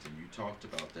repentance, and you talked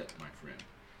about that, my friend.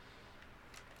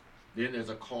 Then there's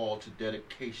a call to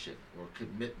dedication or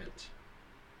commitment.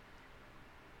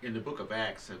 In the book of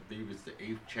Acts, I believe it's the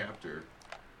 8th chapter,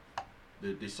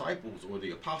 the disciples or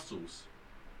the apostles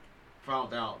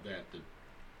found out that the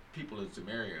people in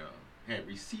Samaria had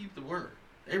received the word.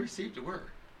 They received the word.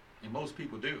 And most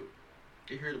people do.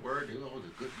 They hear the word, they know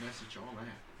the good message, all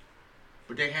that.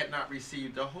 But they had not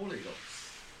received the Holy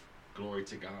Ghost. Glory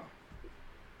to God.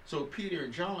 So Peter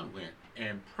and John went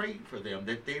and prayed for them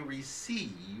that they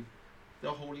receive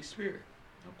the Holy Spirit.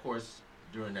 Of course,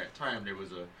 during that time, there was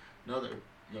another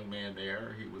young man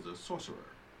there. He was a sorcerer.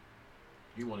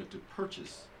 He wanted to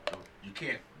purchase. You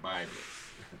can't buy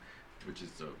this, which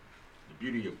is the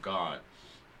beauty of God,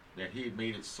 that he had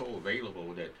made it so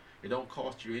available that it don't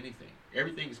cost you anything.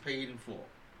 Everything is paid in full.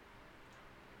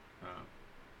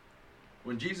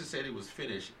 When Jesus said it was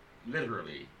finished,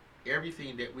 literally,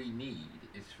 everything that we need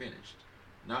is finished.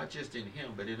 Not just in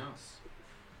him, but in us.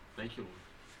 Thank you, Lord.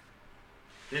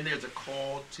 Then there's a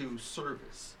call to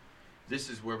service. This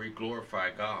is where we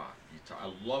glorify God.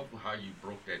 I love how you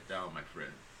broke that down, my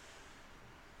friend.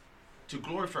 To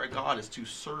glorify God is to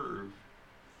serve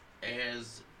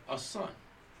as a son,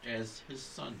 as his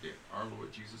son did, our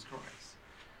Lord Jesus Christ.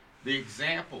 The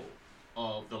example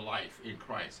of the life in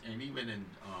Christ, and even in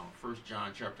 1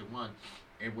 John chapter 1,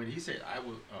 and when he said, I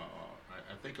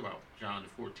think about John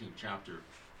the 14th chapter,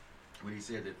 when he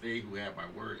said that they who have my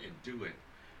word and do it,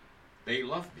 they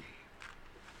love me.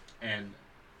 And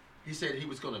he said he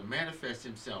was going to manifest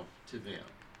himself to them,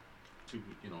 to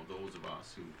those of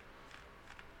us who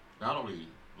not only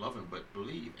love him, but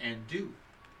believe and do.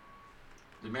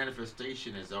 The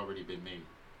manifestation has already been made.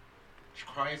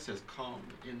 Christ has come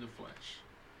in the flesh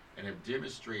and have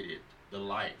demonstrated the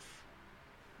life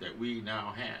that we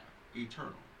now have,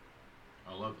 eternal.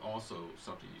 I love also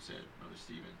something you said, Brother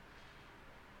Stephen,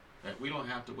 that we don't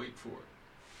have to wait for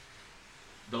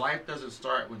it. The life doesn't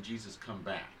start when Jesus come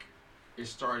back. It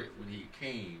started when he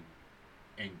came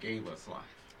and gave us life.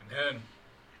 Amen.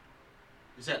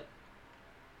 He said,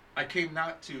 I came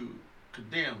not to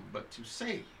condemn, but to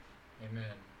save. Amen.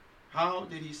 How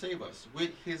did he save us?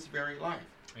 With his very life.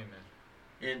 Amen.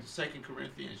 In 2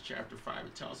 Corinthians chapter 5,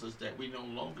 it tells us that we no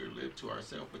longer live to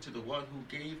ourselves, but to the one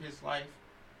who gave his life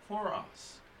for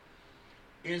us.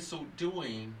 In so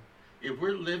doing, if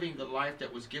we're living the life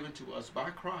that was given to us by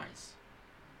Christ,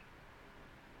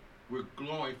 we're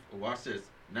glorified. Watch this.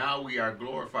 Now we are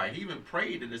glorified. He even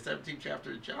prayed in the 17th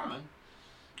chapter of John,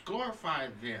 glorify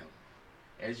them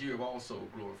as you have also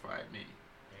glorified me.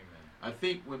 Amen. I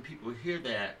think when people hear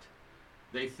that,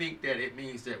 they think that it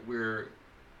means that we're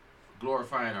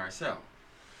glorifying ourselves.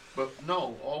 But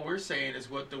no, all we're saying is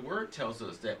what the word tells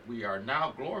us, that we are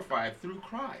now glorified through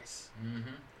Christ.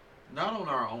 Mm-hmm. Not on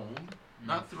our own,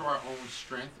 not through our own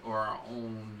strength or our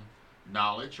own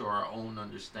knowledge or our own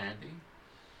understanding,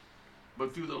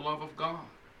 but through the love of God.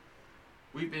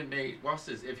 We've been made, watch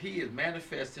this, if he has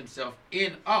manifested himself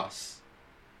in us,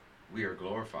 we are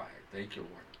glorified. Thank you,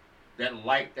 Lord. That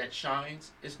light that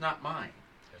shines, it's not mine.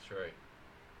 That's right.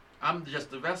 I'm just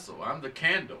the vessel. I'm the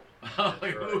candle. That's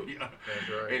Hallelujah. Right.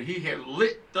 That's right. And he had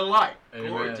lit the light. Amen.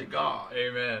 Glory to God.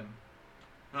 Amen.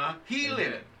 He Amen. lit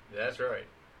it. That's right.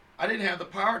 I didn't have the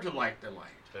power to light the light.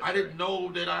 That's I didn't right.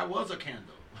 know that I was a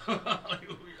candle.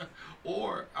 Hallelujah.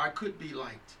 Or I could be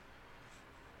light.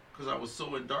 Because I was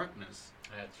so in darkness.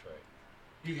 That's right.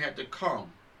 He had to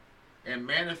come and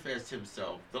manifest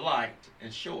himself, the light,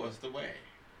 and show us the way.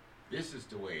 This is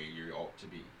the way you ought to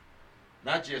be.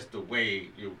 Not just the way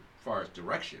as far as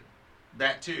direction,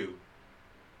 that too,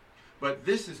 but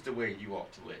this is the way you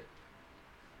ought to live.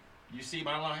 You see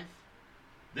my life?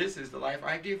 This is the life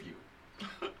I give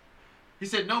you. He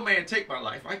said, no man take my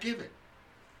life, I give it.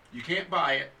 You can't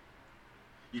buy it.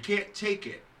 You can't take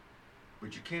it,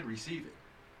 but you can receive it.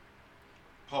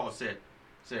 Paul said,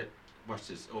 watch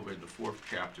this, over in the 4th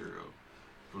chapter of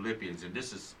Philippians, and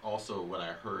this is also what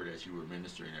I heard as you were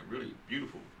ministering, a really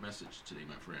beautiful message today,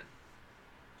 my friend.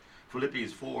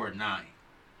 Philippians 4:9.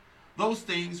 Those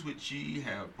things which ye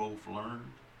have both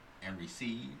learned and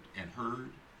received and heard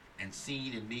and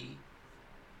seen in me,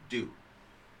 do.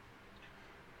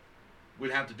 We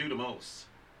don't have to do the most.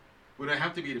 We don't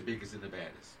have to be the biggest and the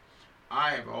baddest. I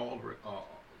have already,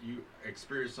 you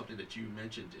experienced something that you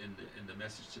mentioned in the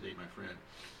message today, my friend,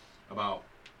 about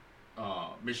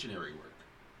missionary work.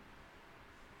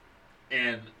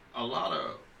 And a lot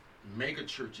of mega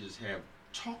churches have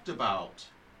talked about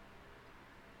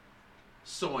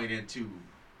sowing into,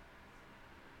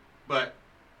 but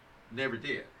never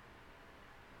did.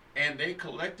 And they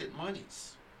collected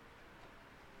monies,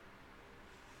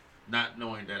 not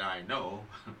knowing that I know,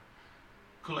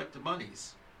 collected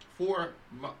monies for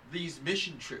these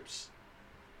mission trips.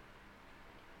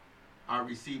 I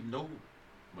received no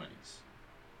monies,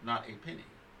 not a penny.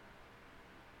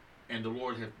 And the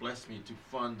Lord has blessed me to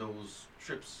fund those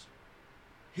trips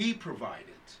He provided,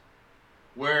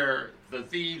 where the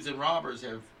thieves and robbers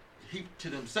have heaped to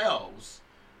themselves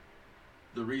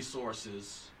the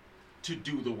resources to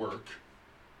do the work,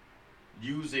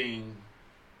 using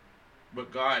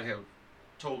what God have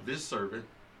told this servant,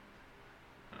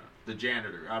 the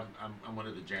janitor. I'm one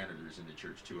of the janitors in the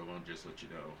church too. I want to just let you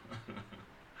know.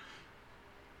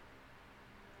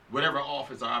 Whatever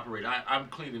office I operate, I'm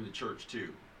cleaning the church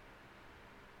too.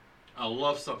 I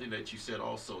love something that you said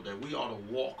also, that we ought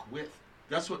to walk with.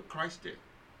 That's what Christ did.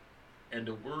 And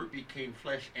the Word became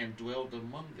flesh and dwelled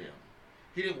among them.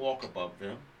 He didn't walk above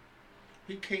them.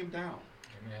 He came down.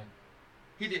 Amen.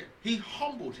 He did. He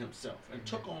humbled himself and Amen.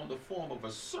 Took on the form of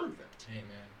a servant.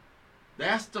 Amen.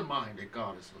 That's the mind that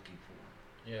God is looking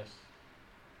for. Yes.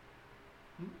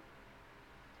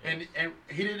 And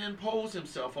He didn't impose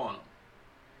Himself on them.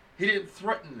 He didn't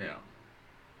threaten them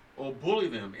or bully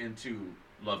them into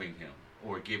loving Him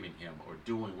or giving Him or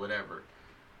doing whatever,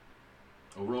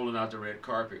 or rolling out the red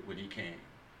carpet when He came.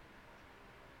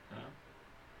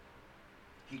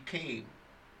 He came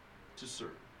to serve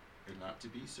and not to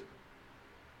be served.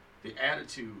 The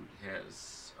attitude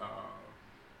has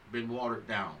been watered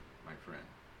down, my friend,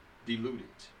 diluted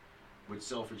with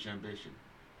selfish ambition.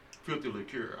 Filthy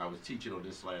liqueur. I was teaching on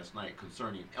this last night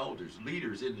concerning elders,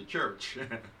 leaders in the church.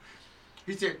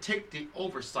 He said, take the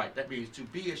oversight. That means to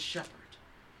be a shepherd.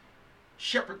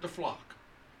 Shepherd the flock.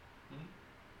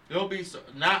 They'll be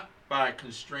not by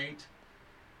constraint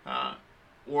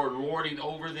or lording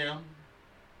over them,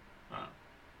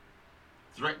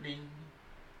 threatening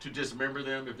to dismember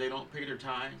them if they don't pay their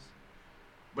tithes.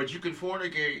 But you can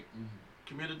fornicate and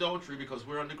commit adultery because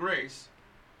we're under grace.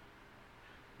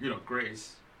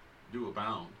 Grace do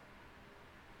abound,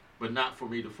 but not for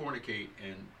me to fornicate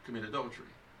and commit adultery.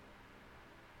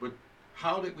 But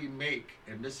how did we make,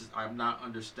 and this is, I'm not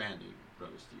understanding,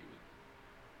 Brother Stephen.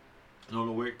 I don't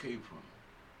know where it came from.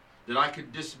 That I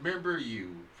could dismember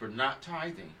you for not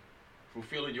tithing,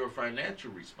 fulfilling your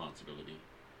financial responsibility,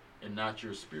 and not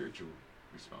your spiritual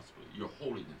responsibility, your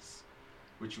holiness,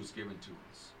 which was given to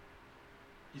us.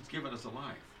 He's given us a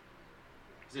life.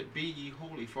 He said, be ye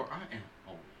holy, for I am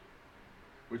holy.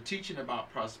 We're teaching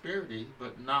about prosperity,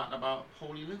 but not about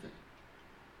holy living.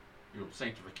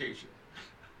 Sanctification,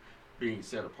 being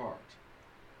set apart,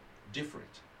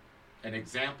 different, an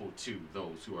example to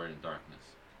those who are in darkness.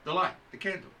 The light, the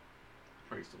candle.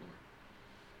 Praise the Lord.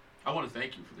 I want to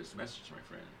thank you for this message, my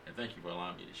friend, and thank you for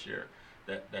allowing me to share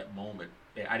that moment.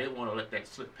 I didn't want to let that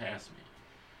slip past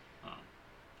me,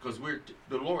 because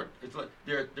the Lord. It's like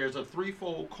there's a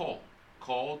threefold call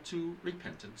to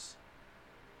repentance,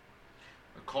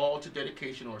 a call to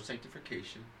dedication or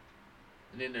sanctification,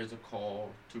 and then there's a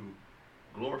call to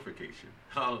glorification.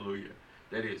 Hallelujah.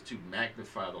 That is to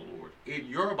magnify the Lord in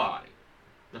your body.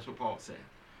 That's what Paul said.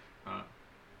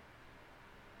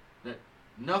 That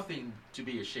nothing to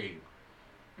be ashamed,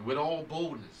 and with all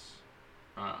boldness,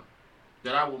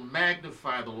 that I will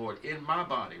magnify the Lord in my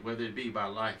body, whether it be by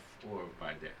life or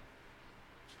by death.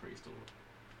 Praise the Lord.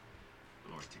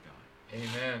 Glory to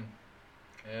God. Amen.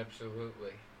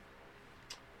 Absolutely.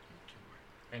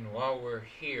 And while we're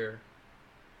here,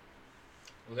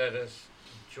 let us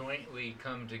jointly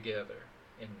come together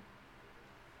in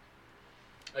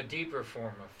a deeper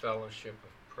form of fellowship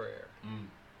of prayer.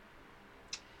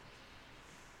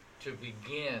 To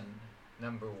begin,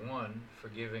 number one,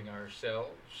 forgiving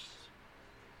ourselves.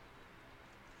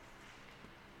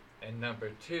 And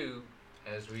number two,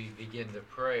 as we begin to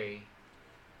pray,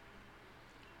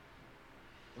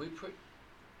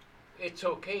 it's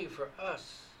okay for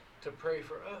us to pray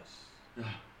for us.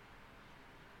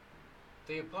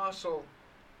 The apostle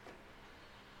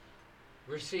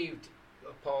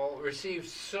Paul received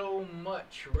so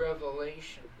much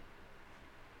revelation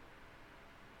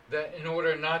that in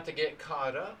order not to get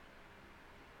caught up,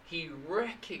 he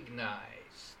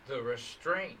recognized the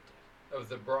restraint of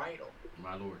the bridle.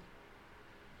 My Lord.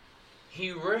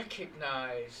 He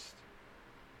recognized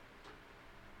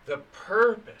the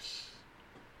purpose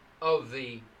of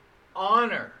the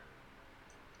honor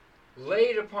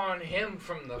laid upon him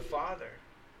from the Father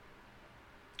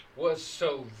was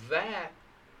so that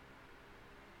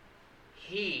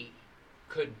he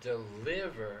could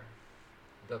deliver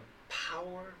the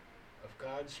power of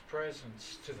God's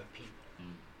presence to the people.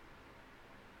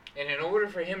 And in order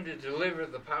for him to deliver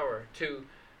the power, to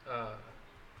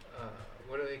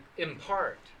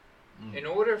impart, in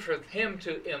order for him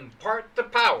to impart the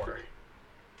power,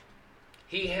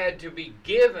 he had to be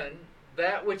given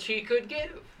that which he could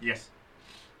give. Yes.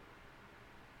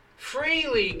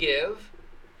 Freely give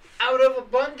out of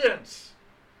abundance.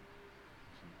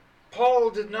 Paul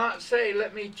did not say,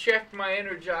 let me check my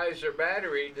Energizer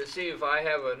battery to see if I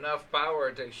have enough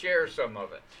power to share some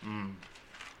of it.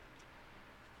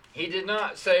 He did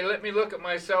not say, let me look at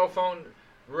my cell phone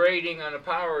rating on the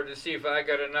power to see if I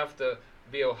got enough to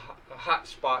be a hot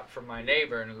spot for my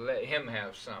neighbor and let him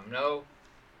have some. No.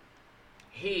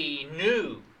 He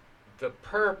knew the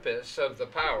purpose of the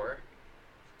power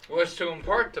was to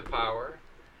impart the power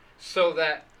so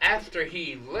that after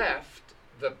he left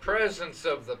the presence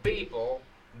of the people,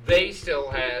 they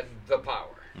still had the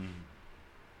power.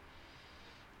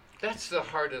 That's the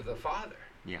heart of the Father.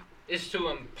 Yeah. Is to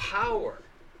empower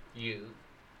you,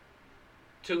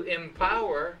 to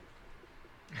empower.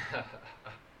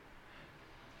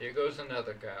 Here goes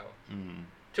another cow.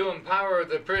 To empower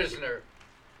the prisoner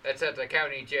that's at the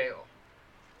county jail.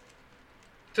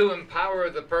 To empower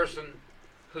the person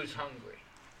who's hungry.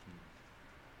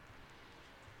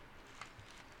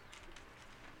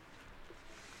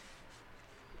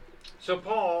 So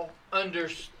Paul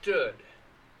understood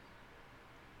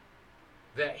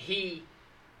that he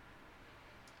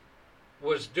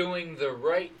was doing the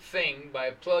right thing by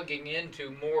plugging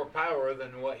into more power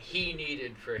than what he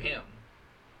needed for him,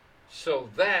 so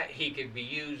that he could be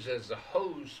used as a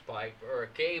hose pipe or a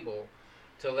cable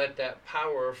to let that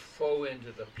power flow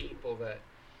into the people that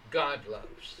God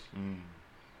loves.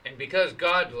 And because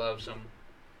God loves them,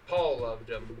 Paul loved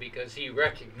them because he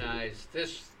recognized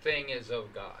this thing is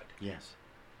of God. Yes.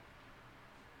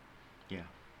 Yeah.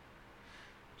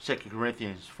 2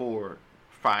 Corinthians 4,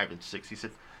 5, and 6. He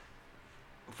said,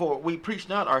 for we preach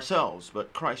not ourselves,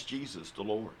 but Christ Jesus the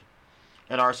Lord,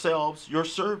 and ourselves your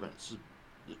servants,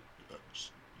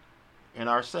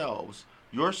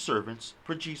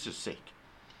 for Jesus' sake.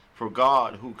 For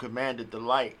God, who commanded the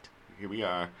light, here we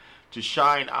are, to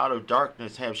shine out of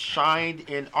darkness, have shined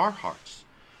in our hearts,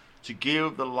 to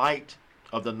give the light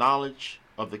of the knowledge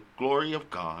of the glory of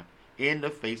God in the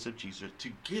face of Jesus,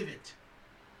 to give it.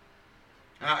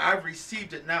 Now, I've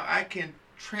received it. Now I can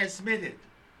transmit it.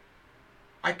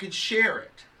 I can share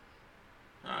it.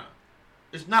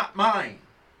 It's not mine,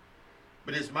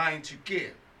 but it's mine to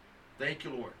give. Thank you,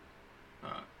 Lord.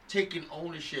 Taking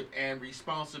ownership and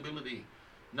responsibility,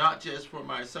 not just for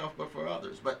myself, but for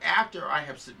others. But after I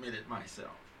have submitted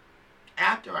myself,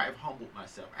 after I have humbled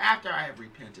myself, after I have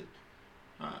repented,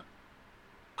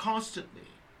 constantly,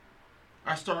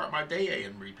 I start my day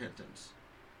in repentance.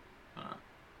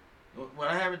 What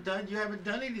I haven't done, you haven't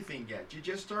done anything yet. You're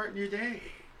just starting your day.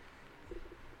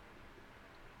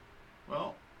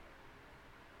 Well,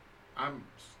 I'm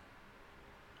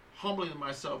humbling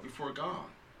myself before God.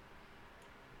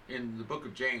 In the book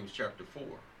of James, chapter 4,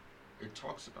 it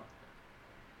talks about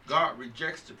that. God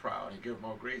rejects the proud and gives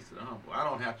more grace to the humble. I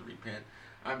don't have to repent.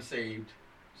 I'm saved,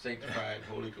 sanctified,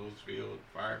 Holy Ghost filled,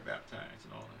 fire baptized,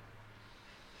 and all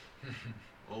that.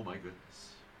 Oh my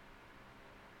goodness.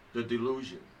 The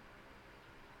delusion,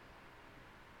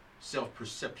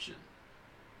 self-perception,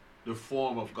 the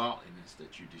form of godliness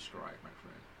that you describe, my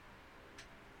friend.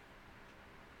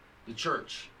 The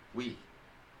church, we,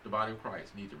 the body of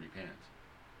Christ, need to repent.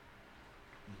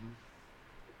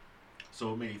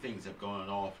 So many things have gone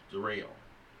off the rail.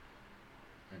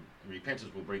 And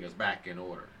repentance will bring us back in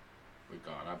order with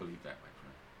God. I believe that, my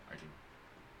friend. I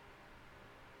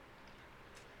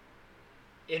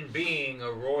do. In being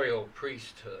a royal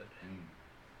priesthood,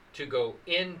 to go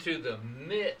into the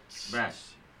midst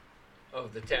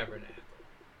of the tabernacle.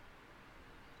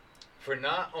 For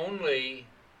not only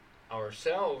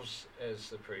ourselves as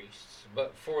the priests,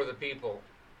 but for the people.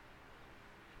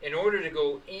 In order to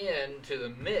go into the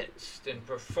midst and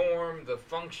perform the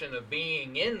function of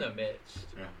being in the midst,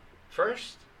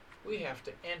 first we have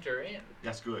to enter in.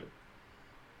 That's good.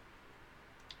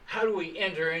 How do we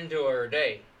enter into our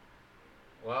day?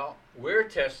 Well, we're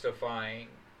testifying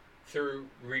through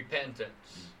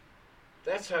repentance.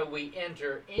 That's how we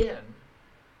enter in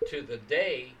to the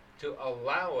day to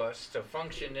allow us to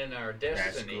function in our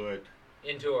destiny,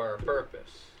 into our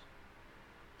purpose.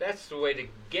 That's the way to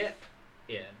get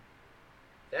in.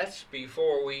 That's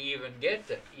before we even get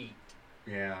to eat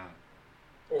Yeah.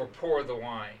 or pour the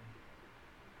wine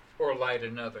or light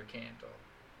another candle.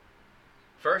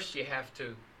 First, you have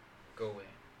to go in.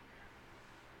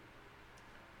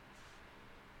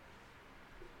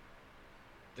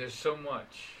 There's so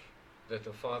much that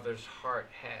the Father's heart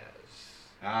has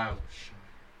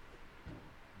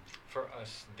for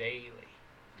us daily.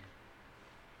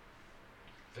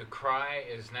 The cry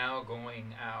is now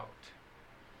going out.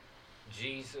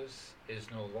 Jesus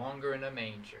is no longer in a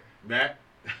manger. That.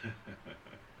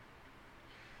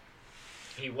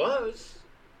 He was.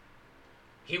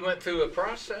 He went through a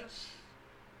process.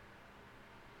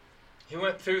 He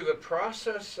went through the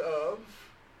process of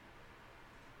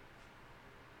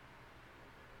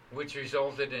which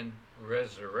resulted in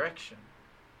resurrection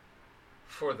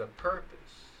for the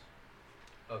purpose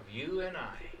of you and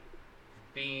I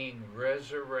being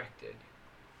resurrected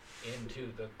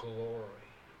into the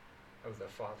glory of the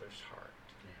Father's heart.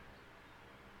 Yeah.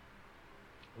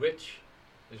 Which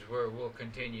is where we'll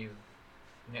continue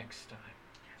next time.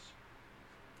 Yes.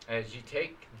 As you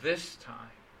take this time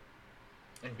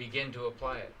and begin to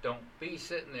apply it, don't be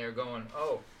sitting there going,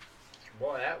 oh,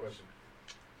 boy, that was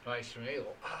a nice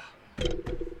meal.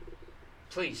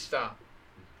 Please stop.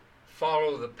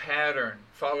 Follow the pattern.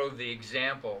 Follow the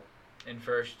example in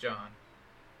 1 John.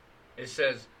 It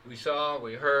says, we saw,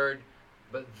 we heard,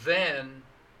 but then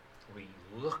we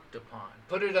looked upon.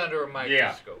 Put it under a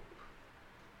microscope.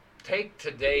 Yeah. Take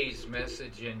today's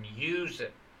message and use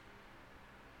it.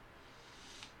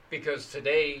 Because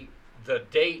today, the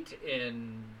date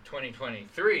in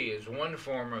 2023 is one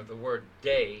form of the word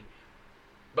day.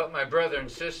 But my brother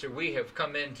and sister, we have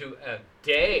come into a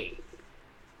day.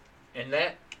 And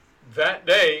that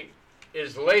day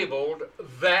is labeled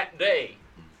that day.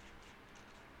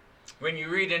 When you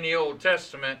read in the Old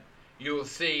Testament, you will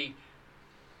see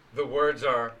the words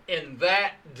are, in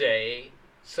that day,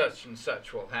 such and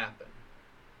such will happen.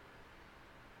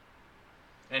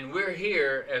 And we're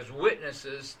here as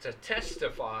witnesses to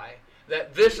testify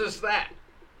that this is that.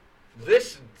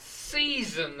 This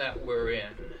season that we're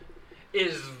in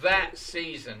is that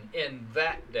season, in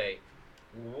that day.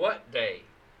 What day?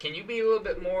 Can you be a little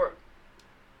bit more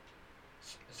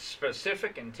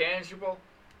specific and tangible?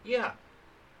 Yeah.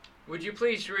 Would you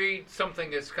please read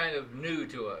something that's kind of new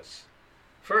to us?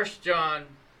 1 John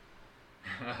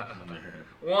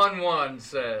 1:1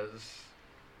 says,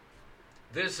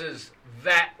 this is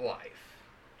that life.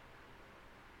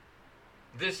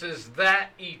 This is that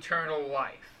eternal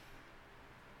life.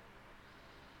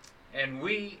 And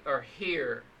we are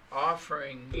here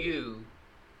offering you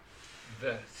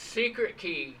the secret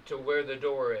key to where the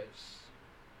door is,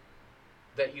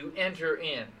 that you enter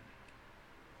in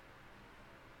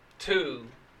to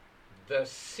the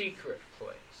secret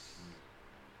place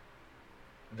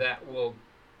that will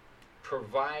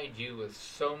provide you with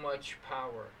so much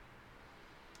power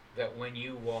that when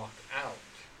you walk out,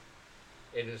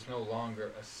 it is no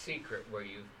longer a secret where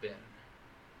you've been.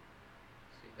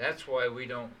 See, that's why we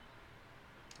don't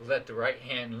let the right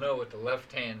hand know what the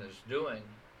left hand is doing,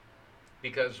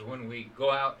 because when we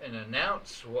go out and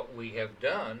announce what we have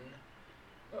done,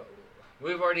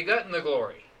 we've already gotten the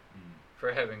glory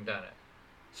for having done it.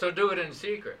 So do it in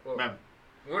secret. Well,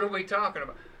 what are we talking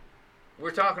about?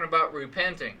 We're talking about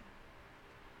repenting.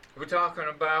 We're talking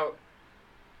about,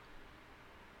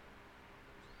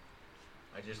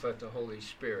 I just let the Holy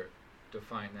Spirit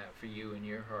define that for you in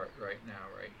your heart right now,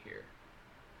 right here.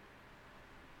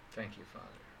 Thank you, Father.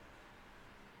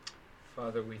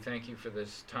 Father, we thank you for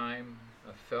this time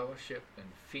of fellowship and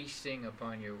feasting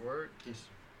upon your word, yes,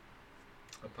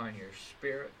 upon your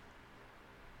spirit,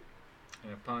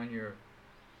 and upon your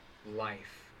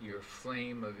life, your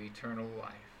flame of eternal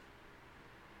life.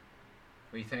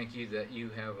 We thank you that you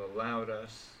have allowed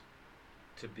us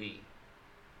to be,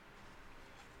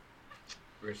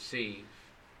 receive,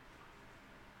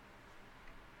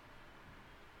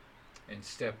 and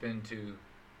step into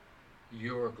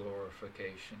your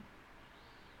glorification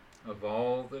of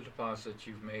all the deposits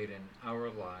you've made in our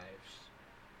lives.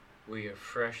 We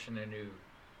afresh and anew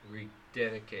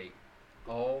rededicate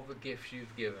all the gifts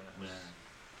you've given us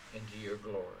into your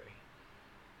glory.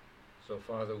 So,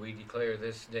 Father, we declare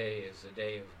this day as a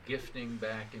day of gifting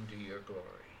back into your glory,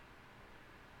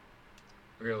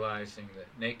 realizing that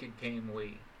naked came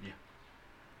we. Yeah.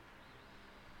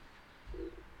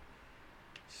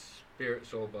 Spirit,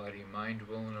 soul, body, mind,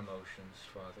 will, and emotions,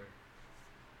 Father.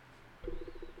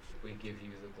 We give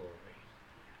you the glory.